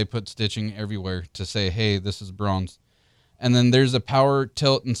said, they put stitching everywhere to say, hey, this is bronze. And then there's a power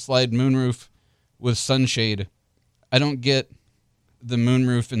tilt and slide moonroof with sunshade. I don't get the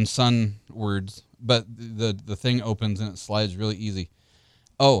moonroof and sun words, but the thing opens and it slides really easy.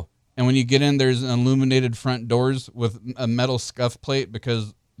 Oh, and when you get in, there's illuminated front doors with a metal scuff plate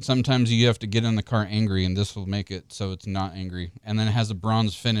because sometimes you have to get in the car angry, and this will make it so it's not angry. And then it has a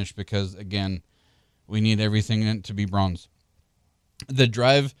bronze finish because, again, we need everything in it to be bronze. The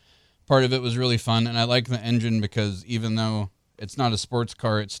drive part of it was really fun, and I like the engine because even though it's not a sports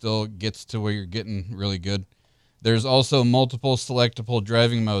car, it still gets to where you're getting really good. There's also multiple selectable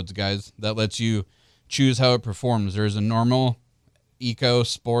driving modes, guys, that lets you choose how it performs. There's a normal, eco,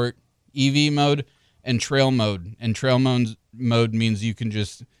 sport, EV mode, and trail mode. And trail mode means you can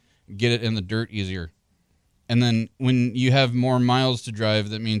just get it in the dirt easier. And then when you have more miles to drive,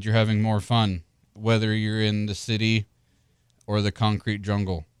 that means you're having more fun, whether you're in the city or the concrete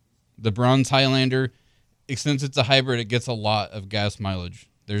jungle. The bronze Highlander, since it's a hybrid, it gets a lot of gas mileage.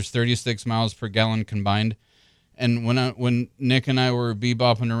 There's 36 miles per gallon combined. And when Nick and I were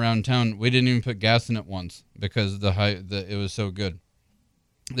bebopping around town, we didn't even put gas in it once because it was so good.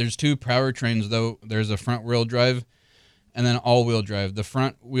 There's 2 powertrains, though. There's a front-wheel drive and then all-wheel drive. The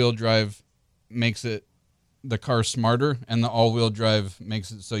front-wheel drive makes the car smarter, and the all-wheel drive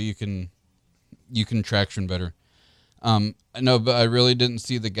makes it so you can traction better. No, but I really didn't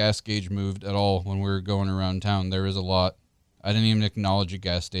see the gas gauge moved at all when we were going around town. There was a lot. I didn't even acknowledge a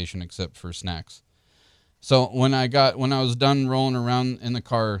gas station except for snacks. So when I was done rolling around in the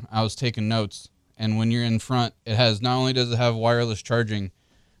car, I was taking notes. And when you're in front, not only does it have wireless charging,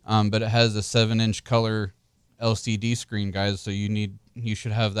 but it has a 7-inch color LCD screen, guys. So you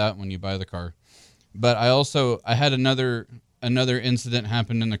should have that when you buy the car. But I had another incident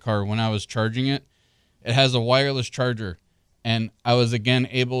happen in the car when I was charging it. It has a wireless charger, and I was again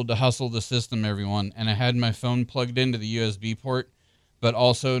able to hustle the system, everyone. And I had my phone plugged into the USB port, but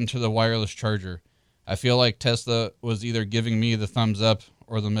also into the wireless charger. I feel like Tesla was either giving me the thumbs up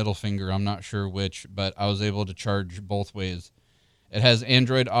or the middle finger. I'm not sure which, but I was able to charge both ways. It has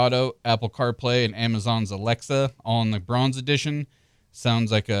Android Auto, Apple CarPlay, and Amazon's Alexa, all in the bronze edition.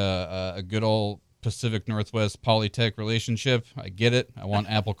 Sounds like a good old Pacific Northwest Polytech relationship. I get it. I want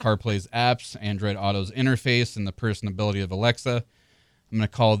Apple CarPlay's apps, Android Auto's interface, and the personability of Alexa. I'm going to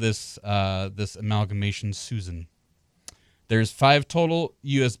call this amalgamation Susan. There's 5 total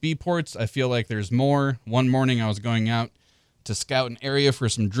USB ports. I feel like there's more. One morning I was going out to scout an area for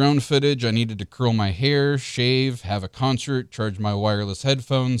some drone footage. I needed to curl my hair, shave, have a concert, charge my wireless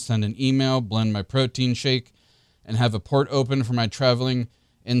headphones, send an email, blend my protein shake, and have a port open for my traveling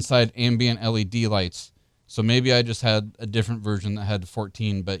inside ambient LED lights. So maybe I just had a different version that had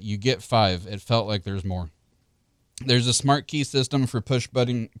 14, but you get 5. It felt like there's more. There's a smart key system for push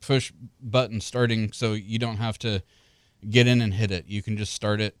button starting, so you don't have to get in and hit it. You can just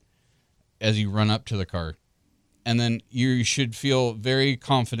start it as you run up to the car. And then you should feel very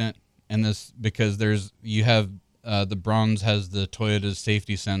confident in this because the bronze has the Toyota's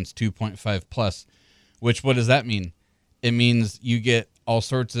Safety Sense 2.5 Plus, which, what does that mean? It means you get all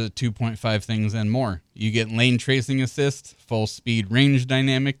sorts of 2.5 things and more. You get lane tracing assist, full speed range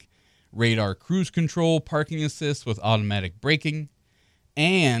dynamic, radar cruise control, parking assist with automatic braking.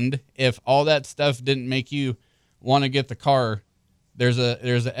 And if all that stuff didn't make you want to get the car, there's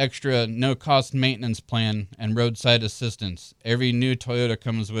an extra no-cost maintenance plan and roadside assistance. Every new Toyota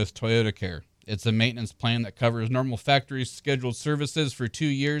comes with Toyota Care. It's a maintenance plan that covers normal factory scheduled services for 2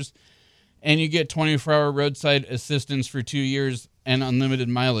 years, and you get 24-hour roadside assistance for 2 years and unlimited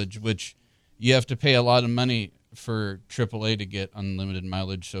mileage, which you have to pay a lot of money for AAA to get unlimited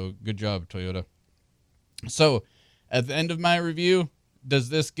mileage, so good job, Toyota. So, at the end of my review, does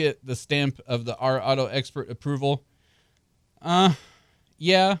this get the stamp of the R Auto Expert approval?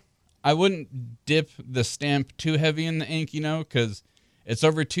 Yeah, I wouldn't dip the stamp too heavy in the ink, because it's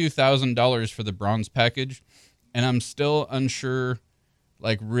over $2,000 for the bronze package, and I'm still unsure,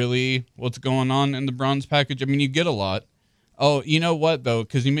 really what's going on in the bronze package. I mean, you get a lot. Oh, you know what, though?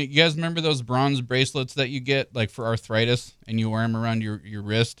 Because you guys remember those bronze bracelets that you get, for arthritis, and you wear them around your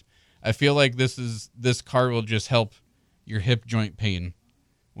wrist? I feel like this car will just help your hip joint pain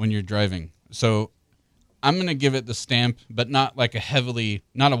when you're driving. So I'm going to give it the stamp, but not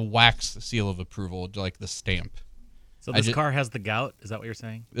not a wax seal of approval, like the stamp. So this car has the gout? Is that what you're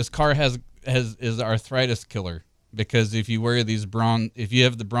saying? This car is an arthritis killer, because if you wear if you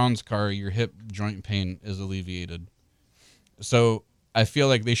have the bronze car, your hip joint pain is alleviated. So I feel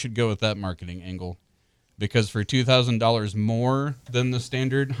like they should go with that marketing angle, because for $2,000 more than the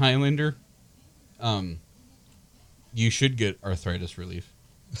standard Highlander, you should get arthritis relief.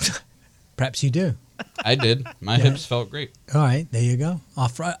 Perhaps you do. I did. My hips felt great. All right, there you go.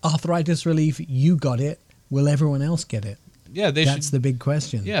 Arthritis relief, you got it. Will everyone else get it? Yeah, That's the big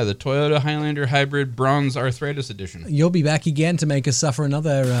question. Yeah, the Toyota Highlander Hybrid Bronze Arthritis Edition. You'll be back again to make us suffer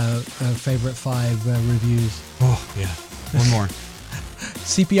another favorite 5 reviews. Oh, yeah. One more.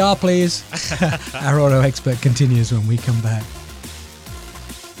 CPR, please. Our auto expert continues when we come back.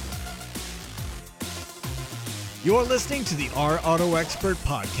 You're listening to the Our Auto Expert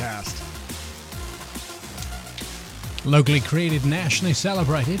podcast. Locally created, nationally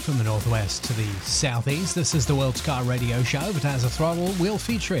celebrated, from the northwest to the southeast, this is the World's Car Radio Show. If it has a throttle, we'll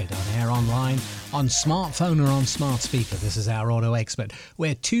feature it on air, online, on smartphone or on smart speaker. This is Our Auto Expert,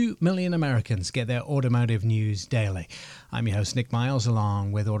 where 2 million Americans get their automotive news daily. I'm your host, Nick Miles,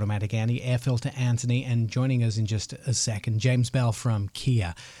 along with Automatic Andy, Air Filter Anthony, and joining us in just a second, James Bell from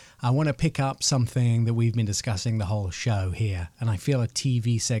Kia. I want to pick up something that we've been discussing the whole show here, and I feel a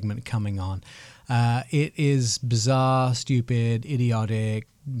TV segment coming on. It is bizarre, stupid, idiotic,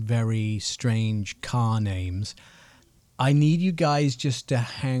 very strange car names. I need you guys just to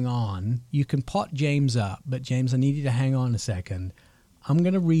hang on. You can pot James up, but James, I need you to hang on a second. I'm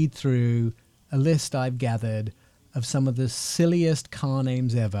going to read through a list I've gathered of some of the silliest car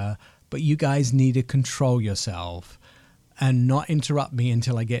names ever, but you guys need to control yourself and not interrupt me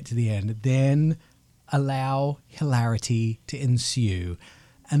until I get to the end. Then allow hilarity to ensue.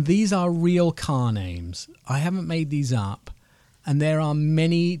 And these are real car names. I haven't made these up. And there are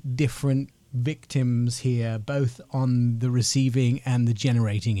many different victims here, both on the receiving and the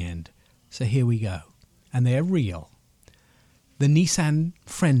generating end. So here we go. And they're real. The Nissan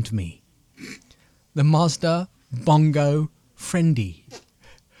Friend Me. The Mazda Bongo Friendy.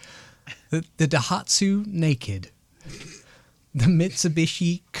 The Daihatsu Naked. The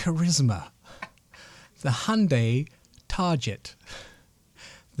Mitsubishi Charisma. The Hyundai Target.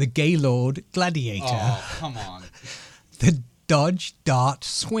 The Gaylord Gladiator. Oh, come on. The Dodge Dart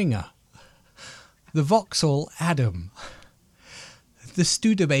Swinger. The Vauxhall Adam. The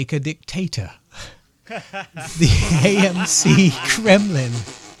Studebaker Dictator. The AMC Kremlin.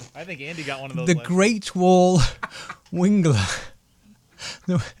 I think Andy got one of those. The Great Wall Wingler.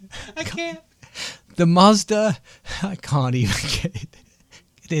 I can't. The Mazda. I can't even get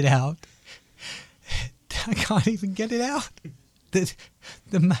it out. I can't even get it out.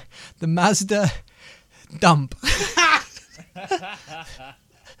 The Mazda Dump.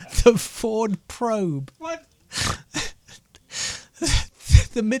 The Ford Probe. What?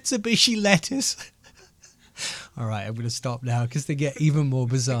 The Mitsubishi Lettuce. All right, I'm going to stop now because they get even more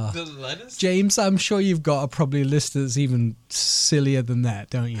bizarre. The lettuce? James, I'm sure you've got probably a list that's even sillier than that,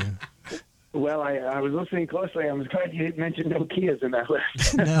 don't you? Well, I was listening closely. I was glad you mentioned no Kias in that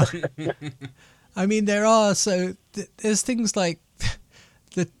list. No. I mean, there are. So there's things like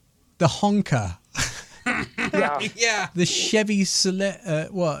the Honker. Yeah. The Chevy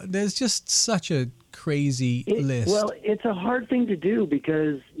there's just such a crazy list. Well, it's a hard thing to do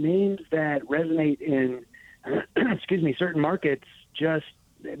because names that resonate in, certain markets just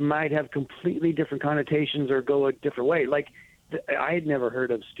might have completely different connotations or go a different way. Like, I had never heard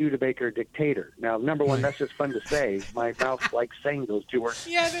of Studebaker Dictator. Now, number one, that's just fun to say. My mouth likes saying those two words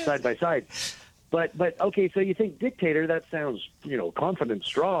side by side. But okay, so you think dictator, that sounds, confident,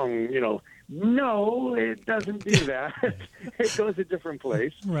 strong, No, it doesn't do that. It goes a different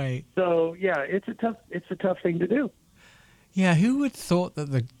place. Right. So, yeah, it's a tough thing to do. Yeah, who would thought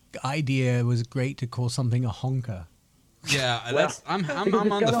that the idea was great to call something a honker? Yeah, I'm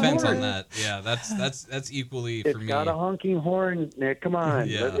on the fence on that. Yeah, that's equally for me. It's got a honking horn, Nick. Come on.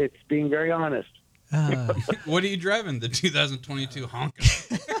 Yeah. It's being very honest. What are you driving? The 2022 Honker?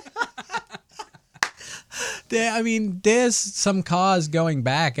 There's some cars going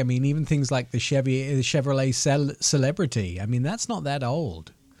back. Even things like the Chevrolet Celebrity. That's not that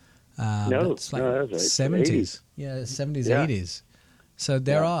old. That's like no, that's right. 70s. Yeah, 70s, Yeah. 80s. So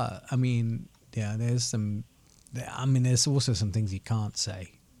there are, I mean, yeah, there's also some things you can't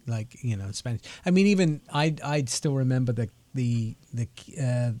say, like, Spanish. I mean, even I still remember the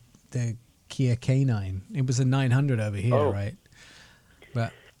Kia K9. It was a 900 over here, right?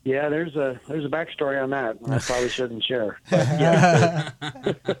 But yeah, there's a backstory on that. I probably shouldn't share. But yeah,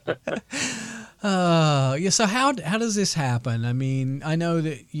 yeah. So how does this happen? I mean, I know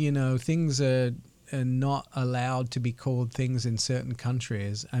that things are not allowed to be called things in certain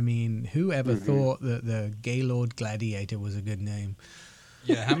countries. I mean, who ever thought that the Gaylord Gladiator was a good name?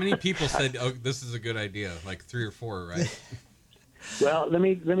 Yeah, how many people said, "Oh, this is a good idea"? Like 3 or 4, right? well, let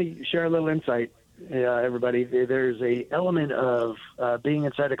me share a little insight, everybody. There's a element of being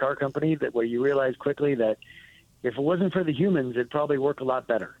inside a car company where you realize quickly that if it wasn't for the humans, it'd probably work a lot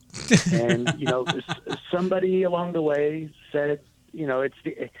better. And somebody along the way said,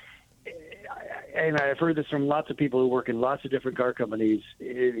 and I've heard this from lots of people who work in lots of different car companies.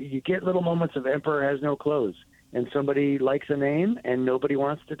 You get little moments of emperor has no clothes, and somebody likes a name, and nobody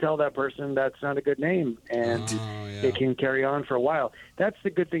wants to tell that person that's not a good name, and it can carry on for a while. That's the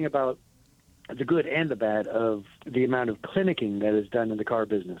good thing about the good and the bad of the amount of clinicking that is done in the car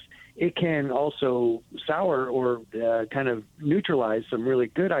business. It can also sour or kind of neutralize some really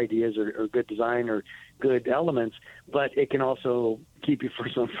good ideas or good design or good elements, but it can also keep you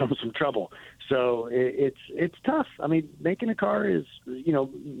from some trouble. So it's tough. I mean, making a car is,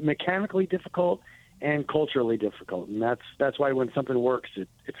 mechanically difficult and culturally difficult, and that's why when something works, it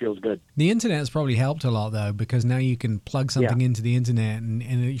feels good. The internet's probably helped a lot, though, because now you can plug something into the internet, and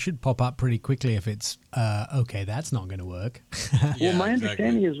it should pop up pretty quickly if it's okay. That's not going to work. Well, my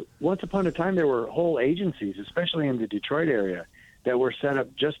understanding is once upon a time there were whole agencies, especially in the Detroit area, that were set up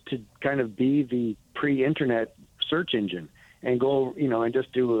just to kind of be the pre-internet search engine and go, and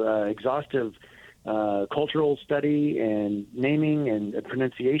just do exhaustive cultural study and naming and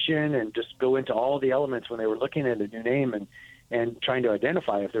pronunciation, and just go into all the elements when they were looking at a new name and trying to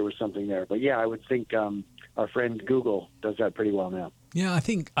identify if there was something there. But yeah, I would think our friend Google does that pretty well now. Yeah, I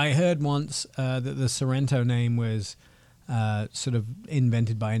think I heard once that the Sorento name was sort of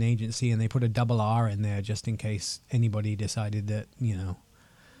invented by an agency, and they put a double R in there just in case anybody decided that,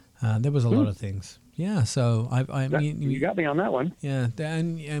 there was a lot of things. Yeah, so I mean, you got me on that one. Yeah,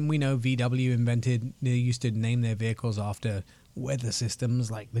 and we know VW they used to name their vehicles after weather systems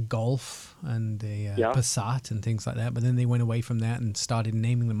like the Golf and the Passat and things like that. But then they went away from that and started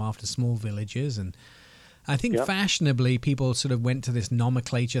naming them after small villages. And I think fashionably people sort of went to this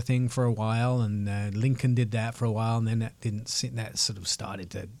nomenclature thing for a while, and Lincoln did that for a while, and then that sort of started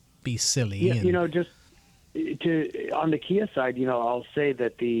to be silly. Yeah, just on the Kia side, I'll say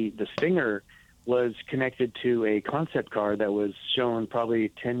that the Stinger was connected to a concept car that was shown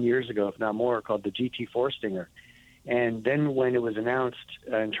probably 10 years ago, if not more, called the GT4 Stinger. And then when it was announced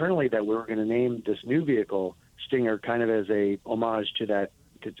internally that we were going to name this new vehicle Stinger, kind of as a homage to that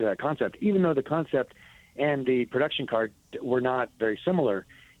concept, even though the concept and the production car were not very similar,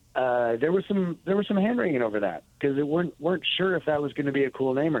 there was some hand-wringing over that because it weren't sure if that was going to be a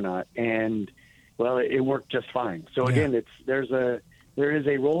cool name or not. And well, it worked just fine. So again, there is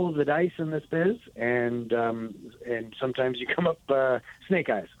a roll of the dice in this biz, and sometimes you come up snake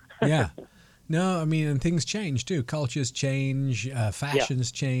eyes. Yeah. No, I mean, and things change too. Cultures change,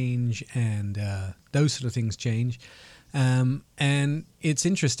 fashions change, and those sort of things change. And it's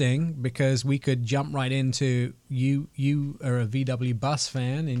interesting because we could jump right into you are a VW bus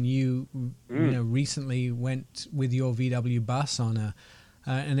fan, and you recently went with your VW bus on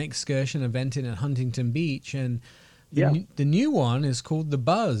an excursion event in at Huntington Beach, and the new one is called the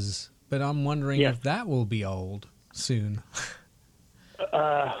Buzz, but I'm wondering if that will be old soon.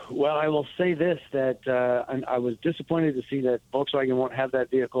 Well, I will say this, that I was disappointed to see that Volkswagen won't have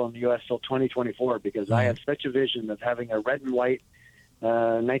that vehicle in the U.S. till 2024, because I have such a vision of having a red and white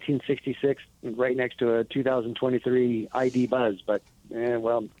 1966 right next to a 2023 ID Buzz, but it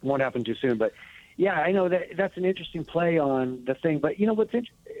won't happen too soon. But yeah, I know that's an interesting play on the thing. But what's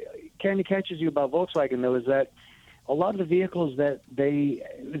kind of catches you about Volkswagen, though, is that a lot of the vehicles that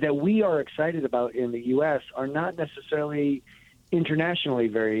we are excited about in the U.S. are not necessarily internationally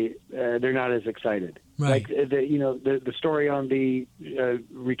they're not as excited. Right. Like the story on the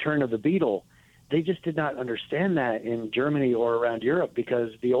return of the Beetle, they just did not understand that in Germany or around Europe, because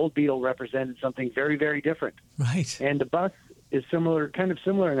the old Beetle represented something very, very different. Right. And the bus is kind of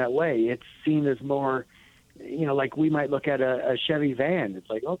similar in that way. It's seen as more, like we might look at a Chevy van. It's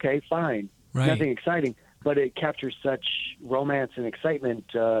like, okay, fine, nothing exciting, but it captures such romance and excitement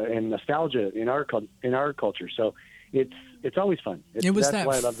and nostalgia in our culture. So it's It's always fun. It was That's that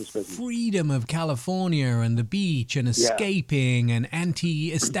why I love this business. freedom of California and the beach and escaping and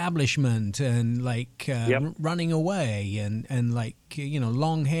anti-establishment and running away and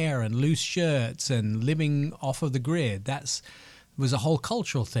long hair and loose shirts and living off of the grid. Was a whole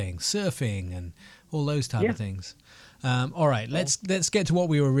cultural thing, surfing and all those type of things. All right, let's get to what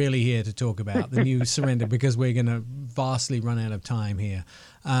we were really here to talk about, the new Surrender, because we're going to vastly run out of time here.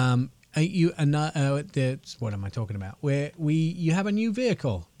 What am I talking about? You have a new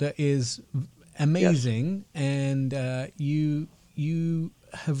vehicle that is amazing, and you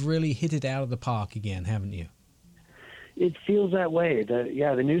have really hit it out of the park again, haven't you? It feels that way. The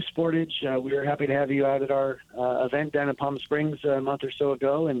new Sportage. We were happy to have you out at our event down in Palm Springs a month or so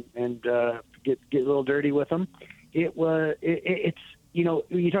ago, and get a little dirty with them. It's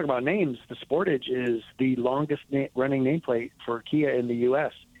you talk about names. The Sportage is the longest running nameplate for Kia in the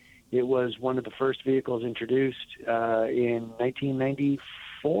U.S. It was one of the first vehicles introduced in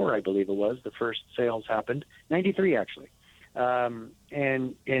 1994, I believe it was. The first sales happened 93 actually, and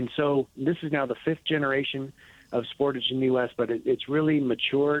so this is now the 5th generation of Sportage in the U.S., but it's really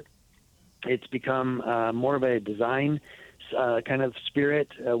matured. It's become more of a design kind of spirit,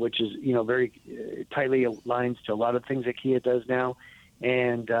 which is very tightly aligns to a lot of things that Kia does now.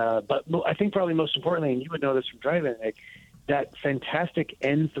 And but I think probably most importantly, and you would know this from driving it, that fantastic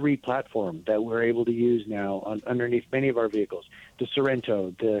N3 platform that we're able to use now underneath many of our vehicles, the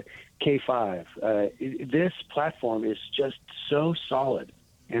Sorento, the K5. This platform is just so solid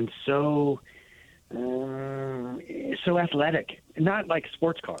and so athletic. Not like a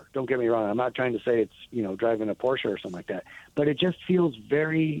sports car, don't get me wrong. I'm not trying to say it's driving a Porsche or something like that, but it just feels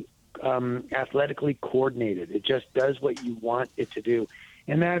very athletically coordinated. It just does what you want it to do,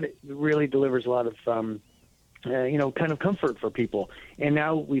 and that really delivers a lot of kind of comfort for people. And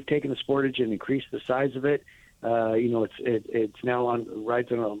now we've taken the Sportage and increased the size of it. It's now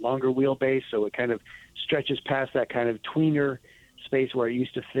rides on a longer wheelbase, so it kind of stretches past that kind of tweener space where it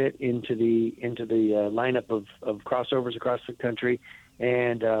used to fit into the lineup of crossovers across the country.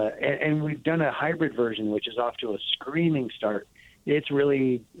 And we've done a hybrid version, which is off to a screaming start. It's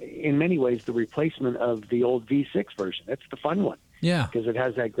really, in many ways, the replacement of the old V6 version. That's the fun one. Yeah. Because it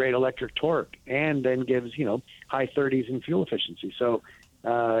has that great electric torque and then gives, high 30s in fuel efficiency. So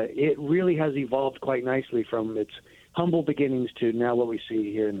it really has evolved quite nicely from its humble beginnings to now what we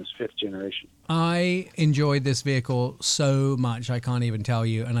see here in this 5th generation. I enjoyed this vehicle so much, I can't even tell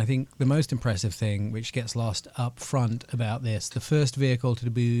you. And I think the most impressive thing, which gets lost up front about this, the first vehicle to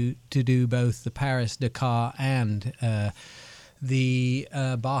do both the Paris-Dakar and the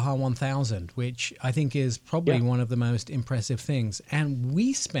Baja 1000, which I think is probably one of the most impressive things. And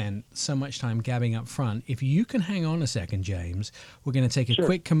we spent so much time gabbing up front. If you can hang on a second, James, we're going to take a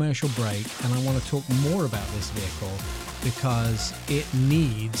quick commercial break, and I want to talk more about this vehicle because it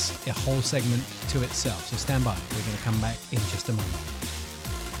needs a whole segment to itself. So stand by. We're going to come back in just a moment.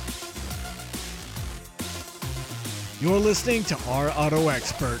 You're listening to Our Auto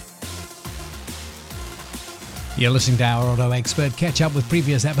Expert. You're listening to Our Auto Expert. Catch up with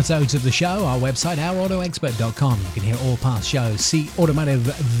previous episodes of the show, our website, ourautoexpert.com. You can hear all past shows, see automotive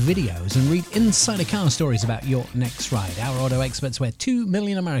videos, and read insider car stories about your next ride. Our Auto Expert's where 2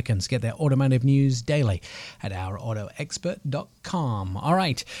 million Americans get their automotive news daily at ourautoexpert.com. All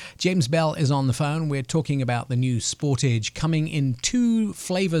right, James Bell is on the phone. We're talking about the new Sportage coming in 2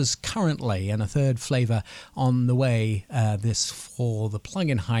 flavors currently and a 3rd flavor on the way this fall. The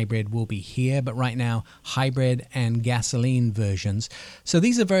plug-in hybrid will be here, but right now, hybrid and gasoline versions. So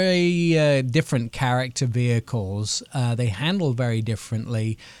these are very different character vehicles. They handle very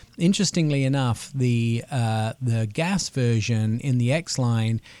differently. Interestingly enough, the gas version in the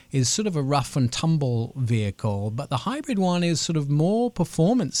X-Line is sort of a rough and tumble vehicle, but the hybrid one is sort of more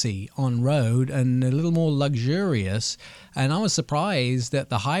performance-y on road and a little more luxurious. And I was surprised that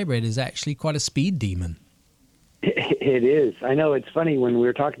the hybrid is actually quite a speed demon. It is. I know. It's funny when we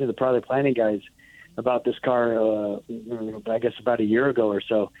were talking to the product planning guys about this car, I guess about a year ago or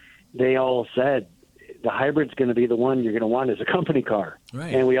so, they all said the hybrid's going to be the one you're going to want as a company car.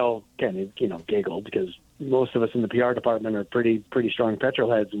 Right. And we all kind of, giggled because most of us in the PR department are pretty strong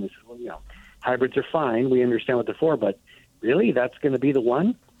petrol heads. And we said, well, hybrids are fine. We understand what they're for, but really that's going to be the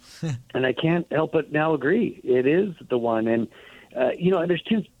one? And I can't help but now agree. It is the one. And, there's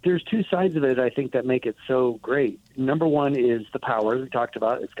two sides of it, I think, that make it so great. Number one is the power we talked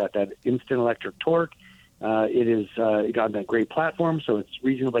about. It's got that instant electric torque. It got that great platform, so it's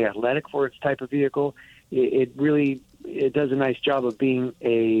reasonably athletic for its type of vehicle. It does a nice job of being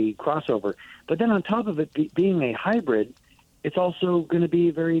a crossover. But then on top of it being a hybrid, it's also going to be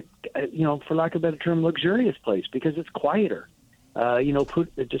a very, for lack of a better term, luxurious place because it's quieter.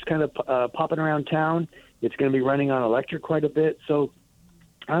 Just kind of popping around town. It's going to be running on electric quite a bit. So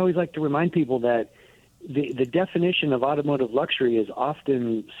I always like to remind people that the definition of automotive luxury is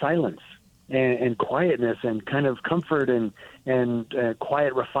often silence and quietness and kind of comfort and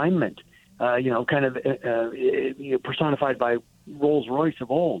quiet refinement, personified by Rolls-Royce of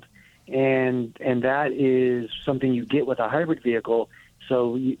old. And that is something you get with a hybrid vehicle.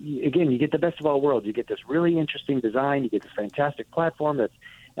 So, you get the best of all worlds. You get this really interesting design. You get this fantastic platform that's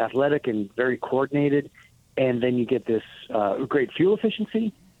athletic and very coordinated. And then you get this great fuel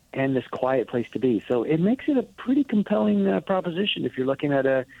efficiency and this quiet place to be. So it makes it a pretty compelling proposition if you're looking at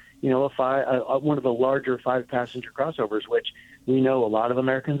one of the larger 5-passenger crossovers, which we know a lot of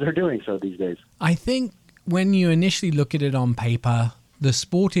Americans are doing so these days. I think when you initially look at it on paper, the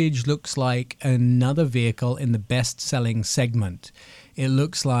Sportage looks like another vehicle in the best-selling segment. It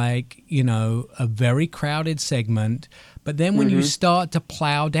looks like, a very crowded segment. But then when you start to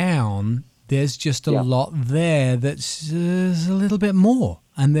plow down, there's just a lot there that's a little bit more.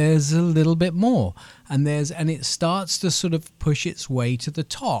 And there's a little bit more. And it starts to sort of push its way to the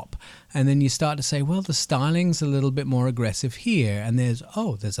top. And then you start to say, well, the styling's a little bit more aggressive here. And there's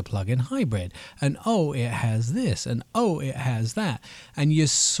a plug-in hybrid. And it has this. And it has that. And you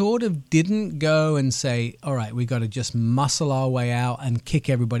sort of didn't go and say, all right, we got to just muscle our way out and kick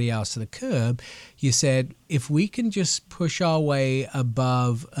everybody else to the curb. You said, if we can just push our way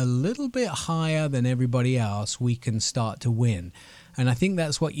above a little bit higher than everybody else, we can start to win. And I think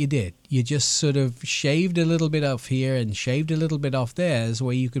that's what you did. You just sort of shaved a little bit off here and shaved a little bit off there,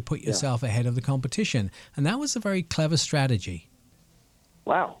 where you could put yourself ahead of the competition. And that was a very clever strategy.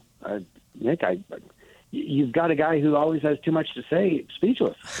 Wow. Nick, you've got a guy who always has too much to say,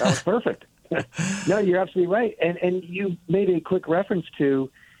 speechless. That was perfect. No, you're absolutely right. And you made a quick reference to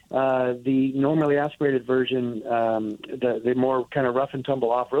the normally aspirated version, the more kind of rough and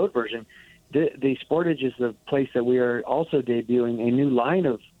tumble off-road version. The Sportage is the place that we are also debuting a new line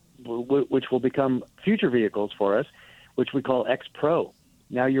of, which will become future vehicles for us, which we call X Pro.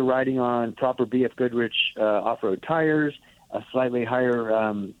 Now you're riding on proper BF Goodrich off-road tires, a slightly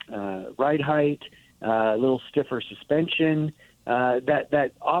higher ride height, a little stiffer suspension,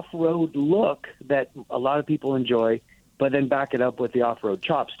 that off-road look that a lot of people enjoy, but then back it up with the off-road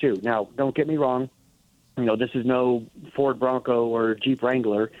chops too. Now, don't get me wrong. This is no Ford Bronco or Jeep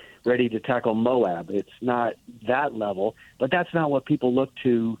Wrangler ready to tackle Moab. It's not that level, but that's not what people look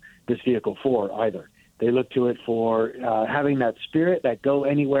to this vehicle for either. They look to it for having that spirit, that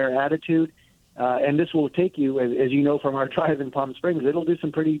go-anywhere attitude, and this will take you, as you know from our drive in Palm Springs, it'll do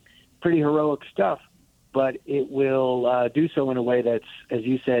some pretty heroic stuff, but it will do so in a way that's, as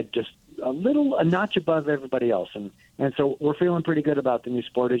you said, just a notch above everybody else. And so we're feeling pretty good about the new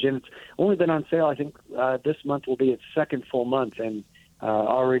Sportage, and it's only been on sale. I think this month will be its second full month, and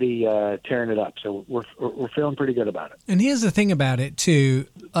already tearing it up. So we're feeling pretty good about it. And here's the thing about it too,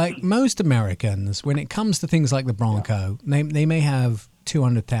 like most Americans, when it comes to things like the Bronco, they may have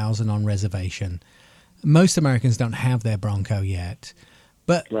 200,000 on reservation. Most Americans don't have their Bronco yet,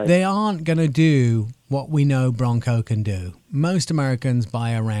 but they aren't going to do what we know Bronco can do. Most Americans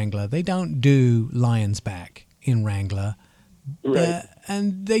buy a Wrangler. They don't do Lion's Back in Wrangler. Right.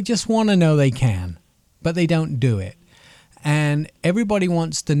 And they just want to know they can, but they don't do it. And everybody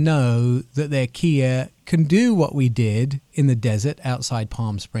wants to know that their Kia can do what we did in the desert outside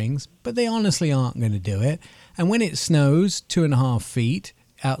Palm Springs, but they honestly aren't going to do it. And when it snows 2.5 feet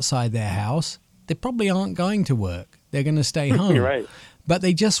outside their house, they probably aren't going to work. They're going to stay home. You're right. But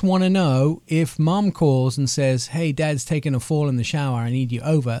they just want to know if mom calls and says, hey, dad's taking a fall in the shower, I need you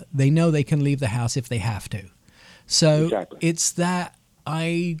over. They know they can leave the house if they have to. So It's that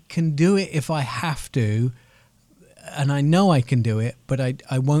I can do it if I have to. And I know I can do it, but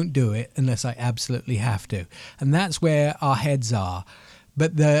I won't do it unless I absolutely have to. And that's where our heads are.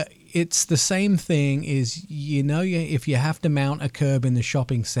 But it's the same thing is, if you have to mount a curb in the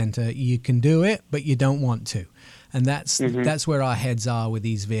shopping center, you can do it, but you don't want to. And that's where our heads are with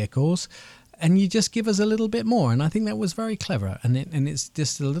these vehicles. And you just give us a little bit more. And I think that was very clever. And it's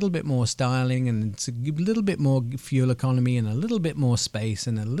just a little bit more styling, and it's a little bit more fuel economy, and a little bit more space,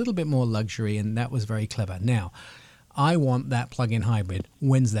 and a little bit more luxury. And that was very clever. Now, I want that plug-in hybrid.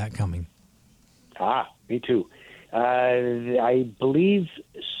 When's that coming? Me too. I believe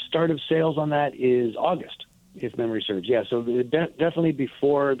start of sales on that is August, if memory serves. Yeah, so definitely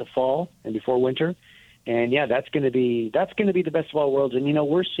before the fall and before winter. And yeah, that's going to be the best of all worlds. And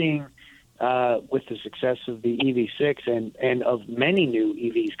we're seeing with the success of the EV6 and of many new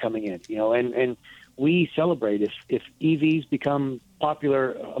EVs coming in, and we celebrate. If EVs become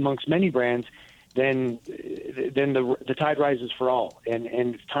popular amongst many brands, then the tide rises for all, and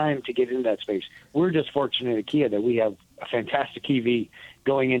it's time to get into that space. We're just fortunate at Kia that we have a fantastic EV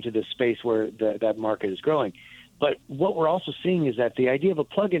going into this space where that market is growing. But what we're also seeing is that the idea of a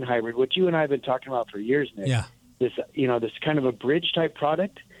plug-in hybrid, which you and I have been talking about for years, Nick, this kind of a bridge type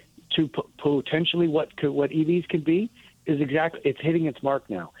product to potentially what EVs could be, it's hitting its mark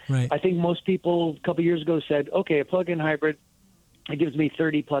now. Right. I think most people a couple years ago said, okay, a plug-in hybrid, it gives me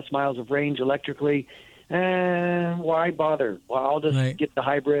 30 plus miles of range electrically. Why bother? Well, I'll just get the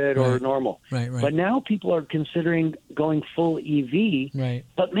hybrid or normal. Right. But now people are considering going full EV. Right.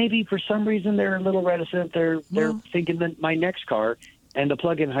 But maybe for some reason they're a little reticent. They're thinking that my next car, and the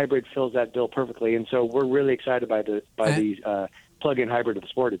plug-in hybrid fills that bill perfectly. And so we're really excited by the plug-in hybrid of the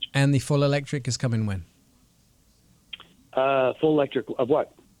Sportage. And the full electric is coming when? Full electric of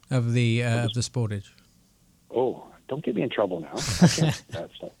what? Of the Sportage. Oh, don't get me in trouble now. Okay.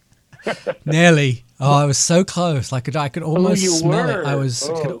 Nearly. Oh, I was so close. I could almost smell it.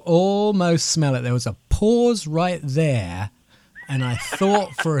 Could almost smell it. There was a pause right there, and I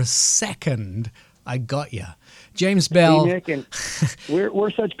thought for a second I got you. James Bell. Hey, Nick, and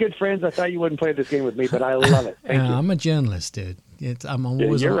we're such good friends. I thought you wouldn't play this game with me, but I love it. Thank you. I'm a journalist, dude. I'm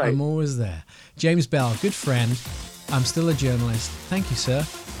always there. James Bell, good friend. I'm still a journalist. Thank you, sir.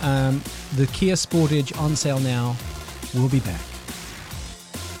 The Kia Sportage on sale now. We'll be back.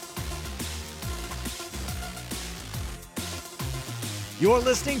 You're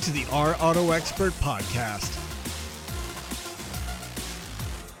listening to the Our Auto Expert podcast.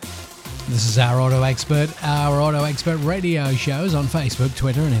 This is Our Auto Expert. Our Auto Expert radio shows on Facebook,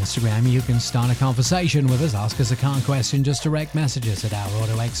 Twitter, and Instagram. You can start a conversation with us. Ask us a car question. Just direct messages at Our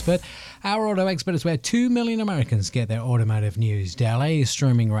Auto Expert. Our Auto Expert is where 2 million Americans get their automotive news daily.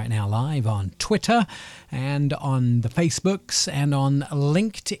 Streaming right now live on Twitter and on the Facebooks and on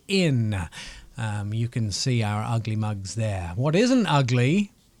LinkedIn. You can see our ugly mugs there. What isn't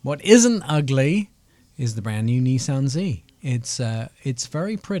ugly is the brand new Nissan Z. It's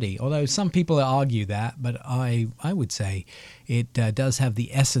very pretty, although some people argue that, but I would say it does have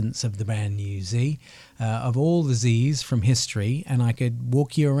the essence of the brand new Z, of all the Zs from history, and I could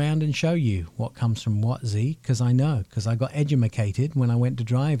walk you around and show you what comes from what Z, because I got edumacated when I went to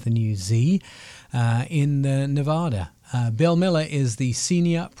drive the new Z in Nevada. Bill Miller is the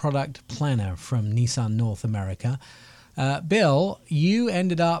Senior Product Planner from Nissan North America. Bill, you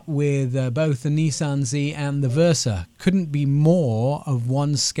ended up with both the Nissan Z and the Versa. Couldn't be more of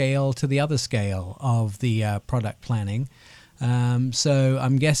one scale to the other scale of the product planning. So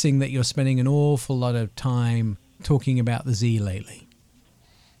I'm guessing that you're spending an awful lot of time talking about the Z lately.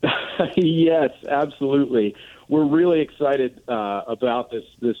 Yes, absolutely. We're really excited about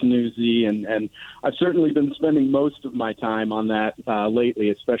this new Z, and I've certainly been spending most of my time on that lately,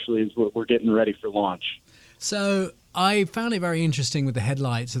 especially as we're getting ready for launch. So I found it very interesting with the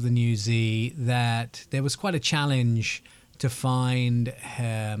headlights of the new Z that there was quite a challenge to find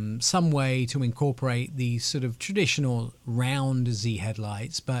some way to incorporate the sort of traditional round Z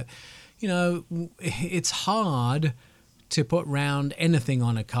headlights. But, it's hard to put round anything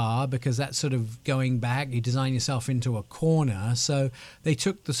on a car because that's sort of going back. You design yourself into a corner. So they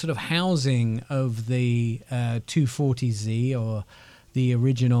took the sort of housing of the 240Z or the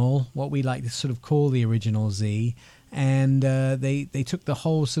original, what we like to sort of call the original Z, and they took the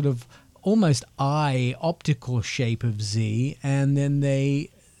whole sort of almost eye optical shape of Z, and then they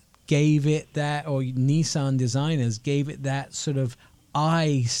gave it that, or Nissan designers gave it that sort of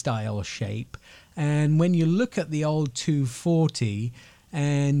eye style shape. And when you look at the old 240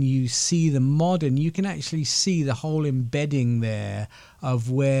 and you see the modern, you can actually see the whole embedding there of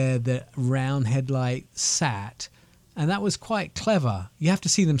where the round headlight sat. And that was quite clever. You have to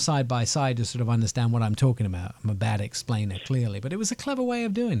see them side by side to sort of understand what I'm talking about. I'm a bad explainer, clearly, but it was a clever way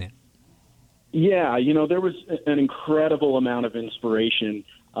of doing it. Yeah, there was an incredible amount of inspiration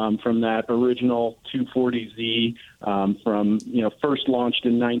from that original 240Z, from first launched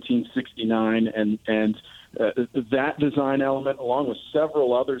in 1969, and that design element, along with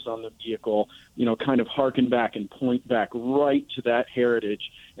several others on the vehicle, kind of harken back and point back right to that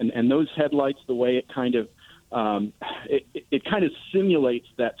heritage. And those headlights, the way it kind of it kind of simulates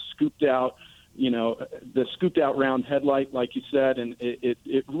that scooped out, the scooped out round headlight, like you said, and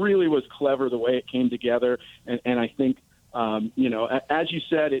it really was clever the way it came together. And I think, as you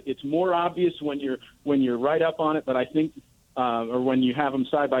said, it's more obvious when you're right up on it, but I think, or when you have them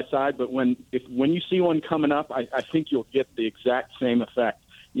side by side, but when you see one coming up, I think you'll get the exact same effect,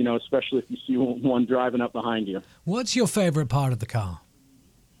 especially if you see one driving up behind you. What's your favorite part of the car?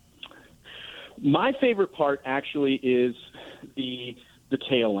 My favorite part actually is the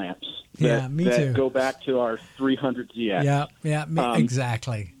tail lamps. Me that too. Go back to our 300ZX.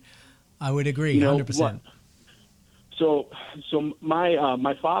 Exactly. I would agree, 100%. So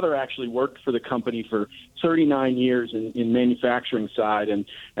my father actually worked for the company for 39 years in manufacturing side, and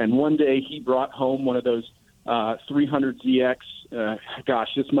one day he brought home one of those 300ZX. Gosh,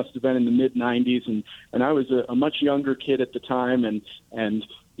 this must have been in the mid 90s, and I was a much younger kid at the time, and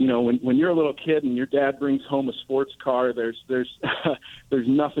you know, when you're a little kid and your dad brings home a sports car, there's there's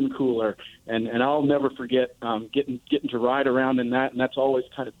nothing cooler, and I'll never forget getting to ride around in that, and that's always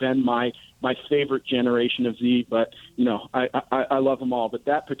kind of been my favorite generation of Z. But you know, I love them all, but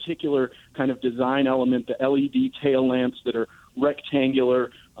that particular kind of design element, the LED tail lamps that are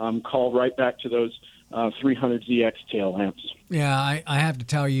rectangular, call right back to those 300ZX tail lamps. Yeah, I have to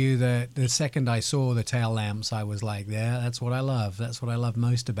tell you that the second I saw the tail lamps, I was like, yeah, that's what I love. That's what I love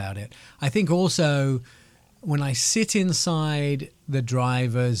most about it. I think also when I sit inside the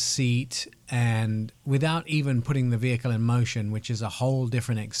driver's seat and without even putting the vehicle in motion, which is a whole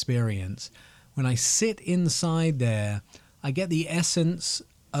different experience, when I sit inside there, I get the essence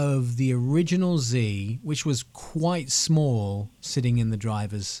of the original Z, which was quite small sitting in the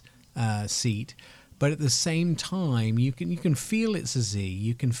driver's seat. But at the same time, you can feel it's a Z.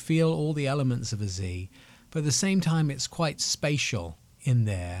 You can feel all the elements of a Z. But at the same time, it's quite spatial in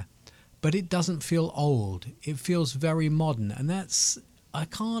there. But it doesn't feel old. It feels very modern. And I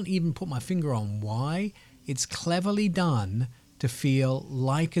can't even put my finger on why. It's cleverly done to feel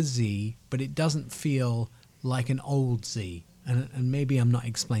like a Z, but it doesn't feel like an old Z. And maybe I'm not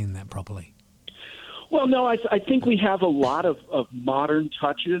explaining that properly. Well, no, I think we have a lot of modern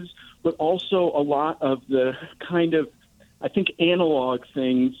touches, but also a lot of the kind of, I think, analog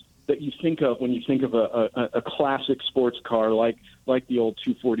things that you think of when you think of a classic sports car like the old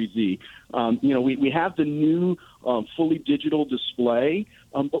 240Z. You know, we have the new fully digital display,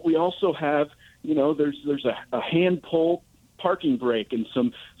 but we also have, you know, there's a hand pull parking brake and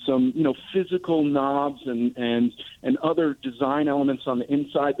some you know, physical knobs and other design elements on the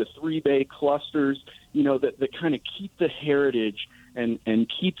inside, the 3-bay clusters, you know, that kind of keep the heritage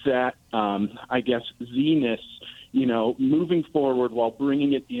and keep that, I guess, Z-ness, you know, moving forward while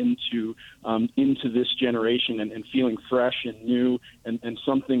bringing it into this generation and feeling fresh and new and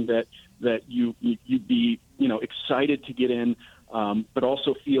something that you'd be, you know, excited to get in, but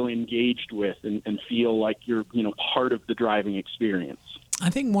also feel engaged with and feel like you're, you know, part of the driving experience. I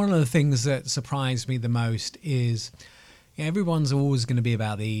think one of the things that surprised me the most is everyone's always going to be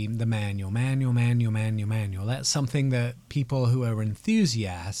about the manual. That's something that people who are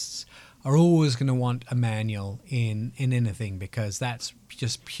enthusiasts are always going to want a manual in anything, because that's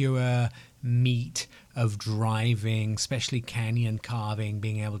just pure meat of driving, especially canyon carving,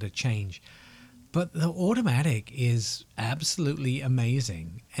 being able to change. But the automatic is absolutely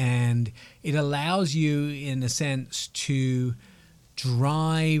amazing, and it allows you, in a sense, to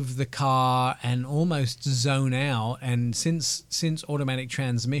drive the car and almost zone out. And since automatic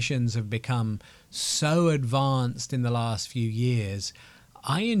transmissions have become so advanced in the last few years,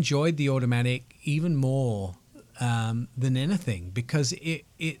 I enjoyed the automatic even more than anything, because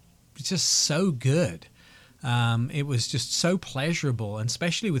it's just so good. It was just so pleasurable, and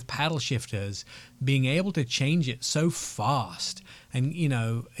especially with paddle shifters, being able to change it so fast. And, you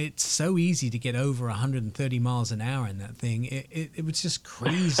know, it's so easy to get over 130 miles an hour in that thing. It was just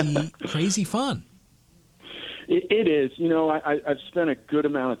crazy fun. It is. You know, I've spent a good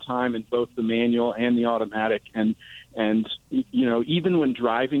amount of time in both the manual and the automatic. And you know, even when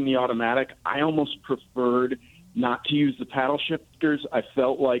driving the automatic, I almost preferred not to use the paddle shifters. I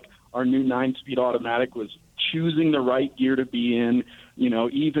felt like our new 9-speed automatic was choosing the right gear to be in, you know,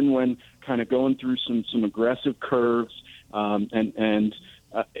 even when kind of going through some aggressive curves.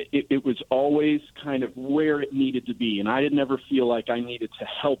 It was always kind of where it needed to be. And I did never feel like I needed to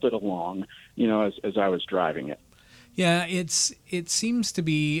help it along, you know, as I was driving it. Yeah, it seems to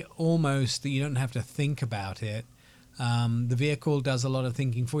be almost that you don't have to think about it. The vehicle does a lot of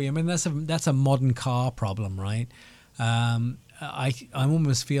thinking for you. I mean, that's a modern car problem, right? I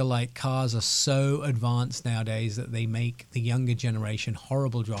almost feel like cars are so advanced nowadays that they make the younger generation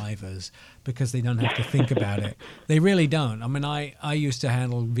horrible drivers because they don't have to think about it. They really don't. I mean, I used to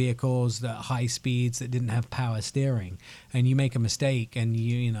handle vehicles at high speeds that didn't have power steering, and you make a mistake and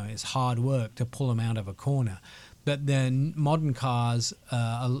you know, it's hard work to pull them out of a corner. But then modern cars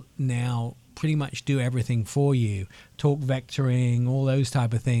now pretty much do everything for you. Torque vectoring, all those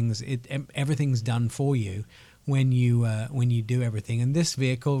type of things. Everything's done for you when you do everything. And this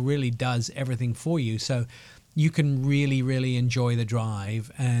vehicle really does everything for you. So you can really, really enjoy the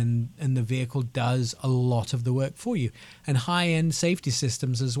drive, and the vehicle does a lot of the work for you. And high-end safety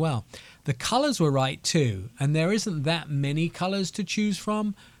systems as well. The colors were right too, and there isn't that many colors to choose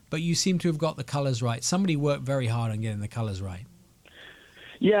from, but you seem to have got the colors right. Somebody worked very hard on getting the colors right.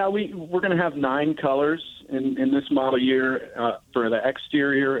 Yeah, we're going to have 9 colors in this model year for the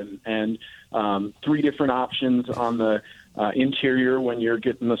exterior, and 3 different options on the interior when you're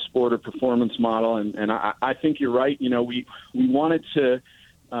getting the sport or performance model. And I think you're right. You know, we wanted to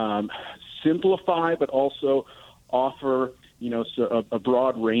simplify, but also offer, you know, a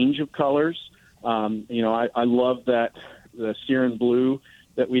broad range of colors. You know, I love that the Siren blue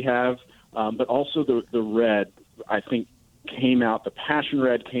that we have, but also the red, I think, the passion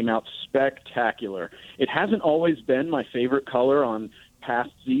red came out spectacular. It hasn't always been my favorite color on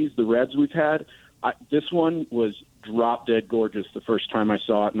past Z's, the reds we've had. This one was drop dead gorgeous the first time I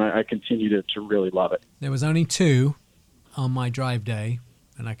saw it, and I continue to really love it. There was only 2 on my drive day,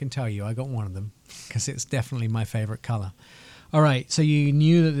 and I can tell you I got one of them because it's definitely my favorite color. All right, so you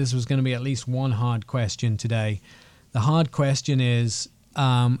knew that this was going to be at least one hard question today. The hard question is,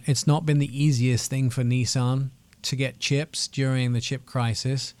 it's not been the easiest thing for Nissan to get chips during the chip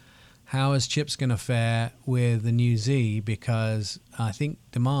crisis. How is chips going to fare with the new Z? Because I think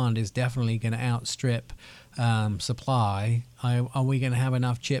demand is definitely going to outstrip supply. Are we going to have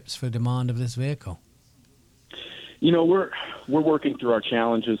enough chips for demand of this vehicle? You know, we're working through our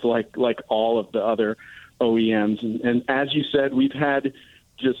challenges like all of the other OEMs, and as you said, we've had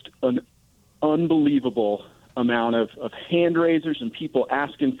just an unbelievable amount of hand raisers and people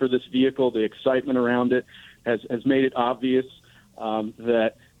asking for this vehicle. The excitement around it has made it obvious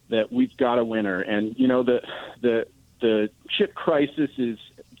that we've got a winner. And you know, the chip crisis is,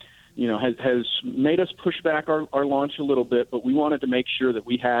 you know, has made us push back our launch a little bit, but we wanted to make sure that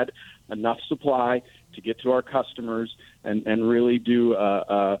we had enough supply to get to our customers and really do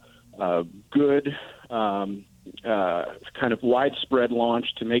a good kind of widespread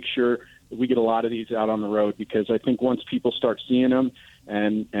launch to make sure that we get a lot of these out on the road. Because I think once people start seeing them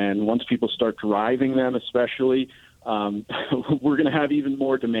and once people start driving them, especially, we're going to have even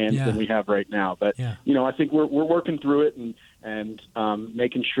more demand than we have right now. But you know, I think we're working through it and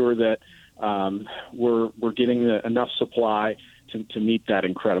making sure that we're getting enough supply to meet that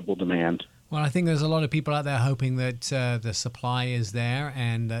incredible demand. Well, I think there's a lot of people out there hoping that the supply is there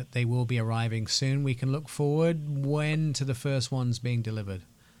and that they will be arriving soon. We can look forward when to the first ones being delivered?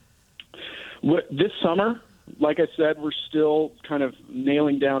 This summer, like I said, we're still kind of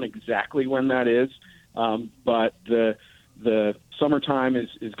nailing down exactly when that is. But the summertime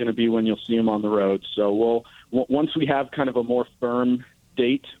is going to be when you'll see them on the road. So once we have kind of a more firm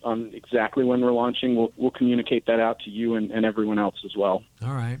date on exactly when we're launching, we'll communicate that out to you and everyone else as well.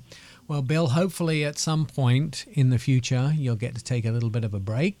 All right. Well, Bill, hopefully at some point in the future, you'll get to take a little bit of a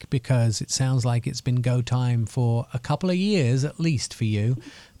break, because it sounds like it's been go time for a couple of years at least for you,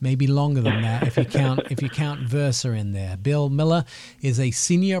 maybe longer than that if you count Versa in there. Bill Miller is a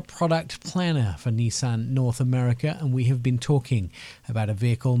senior product planner for Nissan North America, and we have been talking about a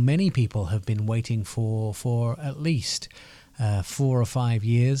vehicle many people have been waiting for at least 4 or 5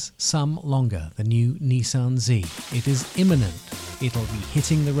 years, some longer, the new Nissan Z. It is imminent. It'll be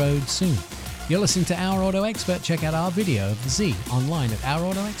hitting the road soon. You're listening to Our Auto Expert. Check out our video of the Z online at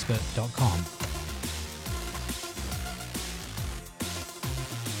ourautoexpert.com.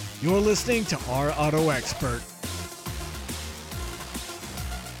 You're listening to Our Auto Expert.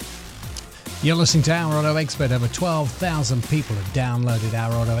 You're listening to Our Auto Expert. Over 12,000 people have downloaded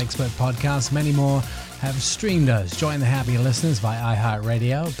Our Auto Expert podcast. Many more have streamed us. Join the happy listeners via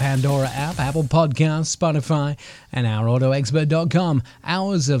iHeartRadio, Pandora app, Apple Podcasts, Spotify, and OurAutoExpert.com.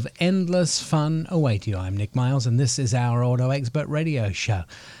 Hours of endless fun await you. I'm Nick Miles, and this is Our Auto Expert radio show,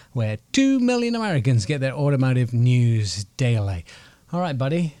 where 2 million Americans get their automotive news daily. All right,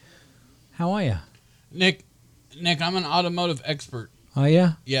 buddy. How are you? Nick, I'm an automotive expert. Are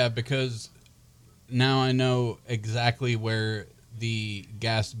you? Yeah, because now I know exactly where the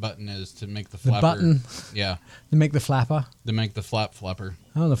gas button is to make the flapper. The button? Yeah. To make the flapper? To make the flapper.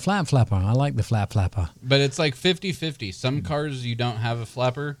 Oh, the flapper. I like the flapper. But it's like 50-50. Some cars you don't have a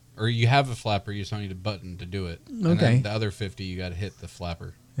flapper, or you have a flapper, you just don't need a button to do it. Okay. And then the other 50, you got to hit the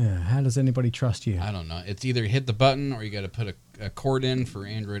flapper. Yeah. How does anybody trust you? I don't know. It's either hit the button or you got to put a cord in for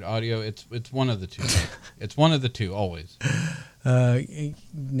Android Audio. It's one of the two. It's one of the two, always.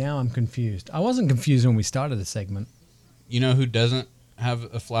 Now I'm confused. I wasn't confused when we started the segment. You know who doesn't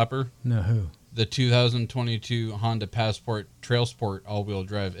have a flapper? No, who? The 2022 Honda Passport Trail Sport all-wheel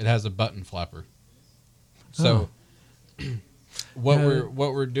drive. It has a button flapper. So, what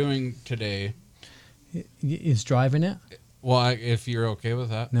we're doing today is driving it. Well, if you're okay with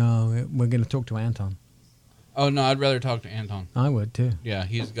that. No, we're going to talk to Anton. Oh, no, I'd rather talk to Anton. I would too. Yeah,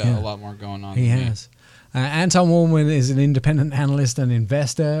 he's got a lot more going on. He than me. has. Anton Wallman is an independent analyst and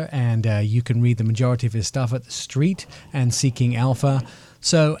investor, and you can read the majority of his stuff at The Street and Seeking Alpha.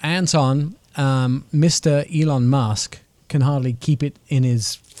 So, Anton, Mr. Elon Musk can hardly keep it in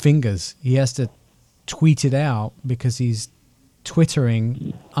his fingers. He has to tweet it out because he's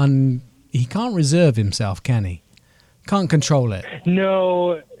twittering. He can't reserve himself, can he? Can't control it.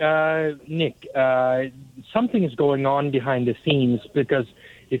 No, Nick, something is going on behind the scenes, because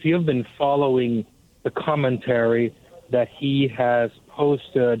if you've been following the commentary that he has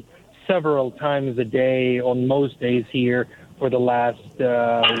posted several times a day on most days here for the last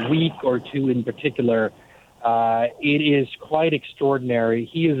week or two in particular, it is quite extraordinary.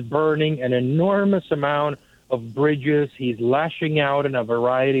 He is burning an enormous amount of bridges. He's lashing out in a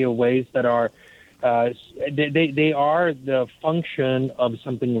variety of ways that are they are the function of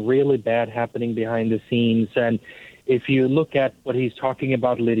something really bad happening behind the scenes. And if you look at what he's talking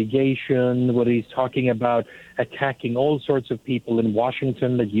about, litigation, what he's talking about attacking all sorts of people in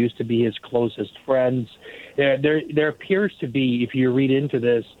Washington that used to be his closest friends, there appears to be, if you read into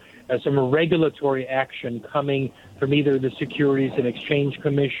this, some regulatory action coming from either the Securities and Exchange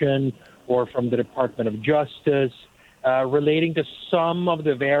Commission or from the Department of Justice, relating to some of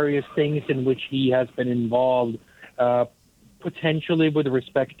the various things in which he has been involved, potentially with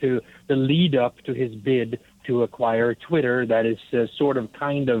respect to the lead up to his bid to acquire Twitter, that is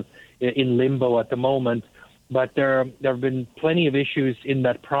kind of in limbo at the moment. But there have been plenty of issues in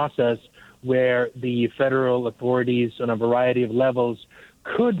that process where the federal authorities on a variety of levels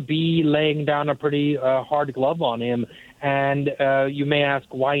could be laying down a pretty hard glove on him. And you may ask,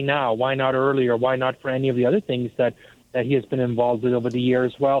 why now? Why not earlier? Why not for any of the other things that he has been involved with over the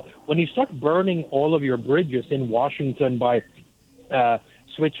years? Well, when you start burning all of your bridges in Washington by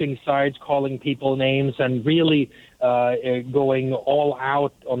switching sides, calling people names, and really going all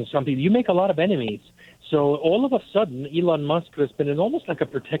out on something, you make a lot of enemies. So all of a sudden, Elon Musk, who has been in almost like a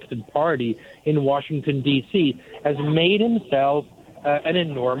protected party in Washington, D.C., has made himself an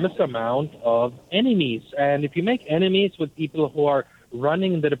enormous amount of enemies. And if you make enemies with people who are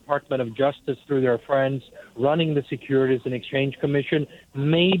running the Department of Justice through their friends, running the Securities and Exchange Commission,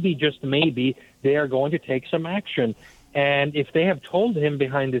 maybe, just maybe, they are going to take some action. And if they have told him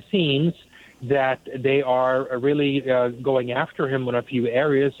behind the scenes that they are really going after him on a few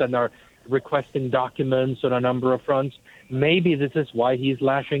areas and are requesting documents on a number of fronts, maybe this is why he's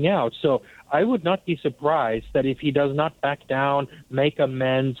lashing out. So I would not be surprised that if he does not back down, make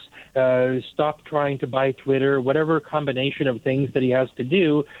amends, stop trying to buy Twitter, whatever combination of things that he has to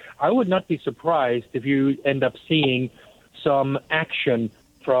do, I would not be surprised if you end up seeing some action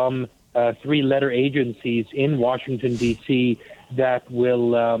from three-letter agencies in Washington, D.C. that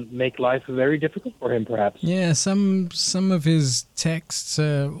will make life very difficult for him, perhaps. Yeah, some of his texts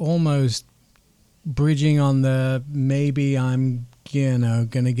are almost bridging on the maybe I'm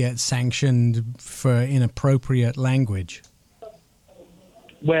going to get sanctioned for inappropriate language.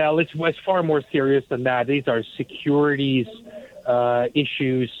 Well, it's far more serious than that. These are securities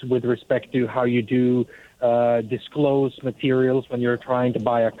issues with respect to how you do disclose materials when you're trying to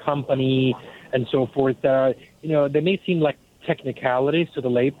buy a company and so forth. They may seem like technicalities to the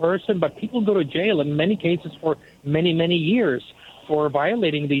layperson, but people go to jail in many cases for many, many years for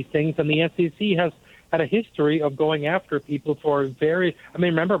violating these things. And the SEC has had a history of going after people for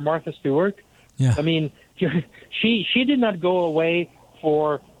remember Martha Stewart? Yeah. I mean, she did not go away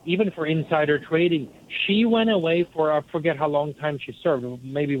for insider trading. She went away for, I forget how long time she served,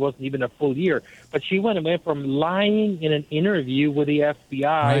 maybe it wasn't even a full year, but she went away from lying in an interview with the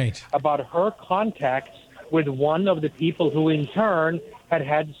FBI about her contacts with one of the people who in turn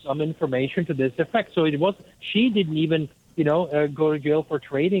had some information to this effect. So she didn't even, go to jail for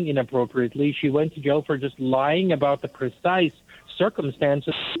trading inappropriately. She went to jail for just lying about the precise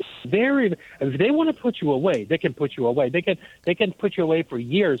circumstances. If they want to put you away, they can put you away. They can put you away for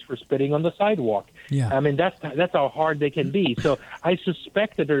years for spitting on the sidewalk. Yeah. I mean, that's how hard they can be. So I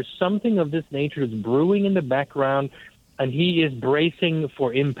suspect that there's something of this nature that's brewing in the background, and he is bracing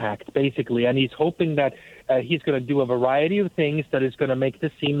for impact, basically, and he's hoping that he's going to do a variety of things that is going to make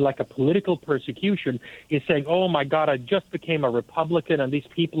this seem like a political persecution. He's saying, oh, my God, I just became a Republican, and these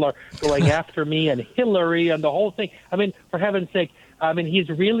people are going after me, and Hillary, and the whole thing. I mean, for heaven's sake, he's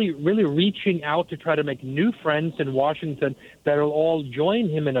really, really reaching out to try to make new friends in Washington that will all join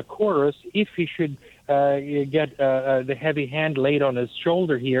him in a chorus if he should get the heavy hand laid on his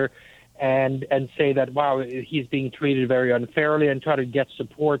shoulder here. and say that, wow, he's being treated very unfairly, and try to get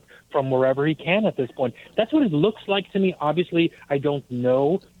support from wherever he can at this point. That's what it looks like to me. Obviously, I don't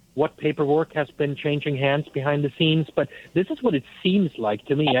know what paperwork has been changing hands behind the scenes, but this is what it seems like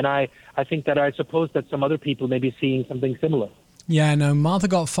to me. And I think that I suppose that some other people may be seeing something similar. Yeah, no, Martha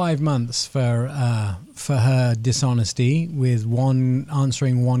got 5 months for her dishonesty with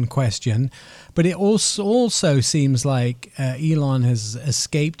answering one question. But it also seems like Elon has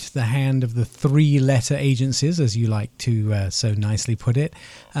escaped the hand of the 3-letter agencies, as you like to so nicely put it,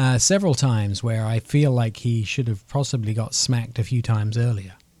 several times, where I feel like he should have possibly got smacked a few times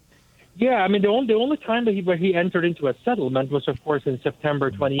earlier. Yeah, I mean, the only time that he entered into a settlement was, of course, in September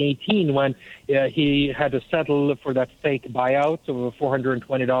 2018, when he had to settle for that fake buyout of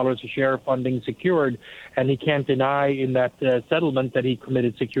 $420 a share, funding secured, and he can't deny in that settlement that he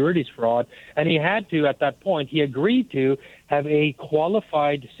committed securities fraud. And he had to, at that point, he agreed to have a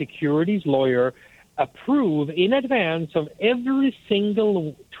qualified securities lawyer approve in advance of every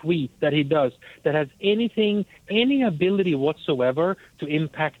single tweet that he does that has any ability whatsoever to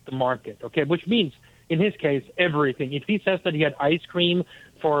impact the market, okay? Which means, in his case, everything. If he says that he had ice cream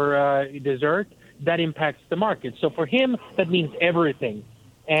for dessert, that impacts the market. So for him, that means everything.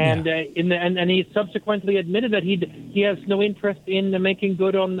 And and he subsequently admitted that he has no interest in making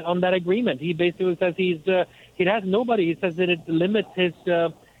good on that agreement. He basically says he has nobody. He says that it limits his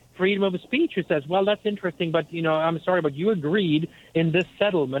freedom of speech. He says, well, that's interesting, but, I'm sorry, but you agreed in this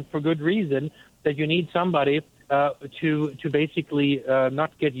settlement for good reason that you need somebody to basically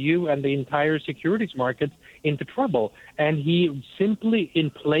not get you and the entire securities markets into trouble. And he simply, in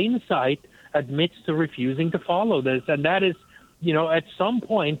plain sight, admits to refusing to follow this. And that is, at some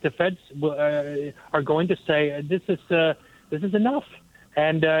point, the feds are going to say, this is enough.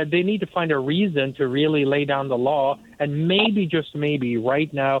 And they need to find a reason to really lay down the law. And maybe, just maybe,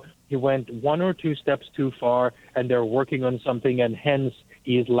 right now, he went 1 or 2 steps too far, and they're working on something, and hence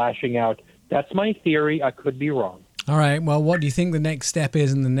he is lashing out. That's my theory. I could be wrong. All right. Well, what do you think the next step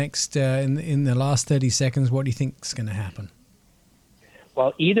is in the next in the last 30 seconds? What do you think is going to happen?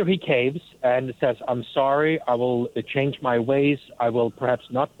 Well, either he caves and says, I'm sorry, I will change my ways. I will perhaps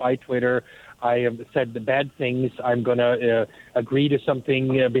not buy Twitter. I have said the bad things. I'm going to agree to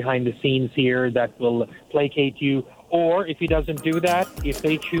something behind the scenes here that will placate you. Or if he doesn't do that, if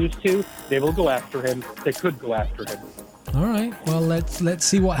they choose to, they will go after him. They could go after him. All right. Well, let's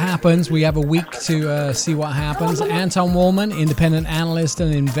see what happens. We have a week to see what happens. Anton Wahlman, independent analyst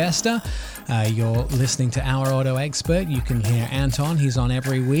and investor. You're listening to Our Auto Expert. You can hear Anton. He's on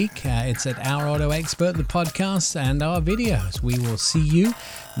every week. It's at Our Auto Expert, the podcast, and our videos. We will see you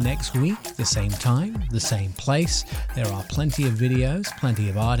next week, the same time, the same place. There are plenty of videos, plenty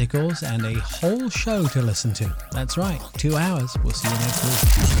of articles, and a whole show to listen to. That's right, 2 hours. We'll see you next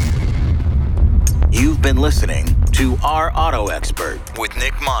week. You've been listening to Our Auto Expert with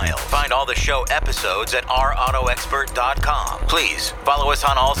Nick Miles. Find all the show episodes at ourautoexpert.com. Please follow us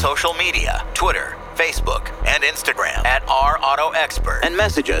on all social media, Twitter, Facebook, and Instagram at Our Auto Expert, and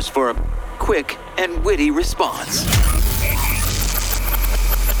message us for a quick and witty response.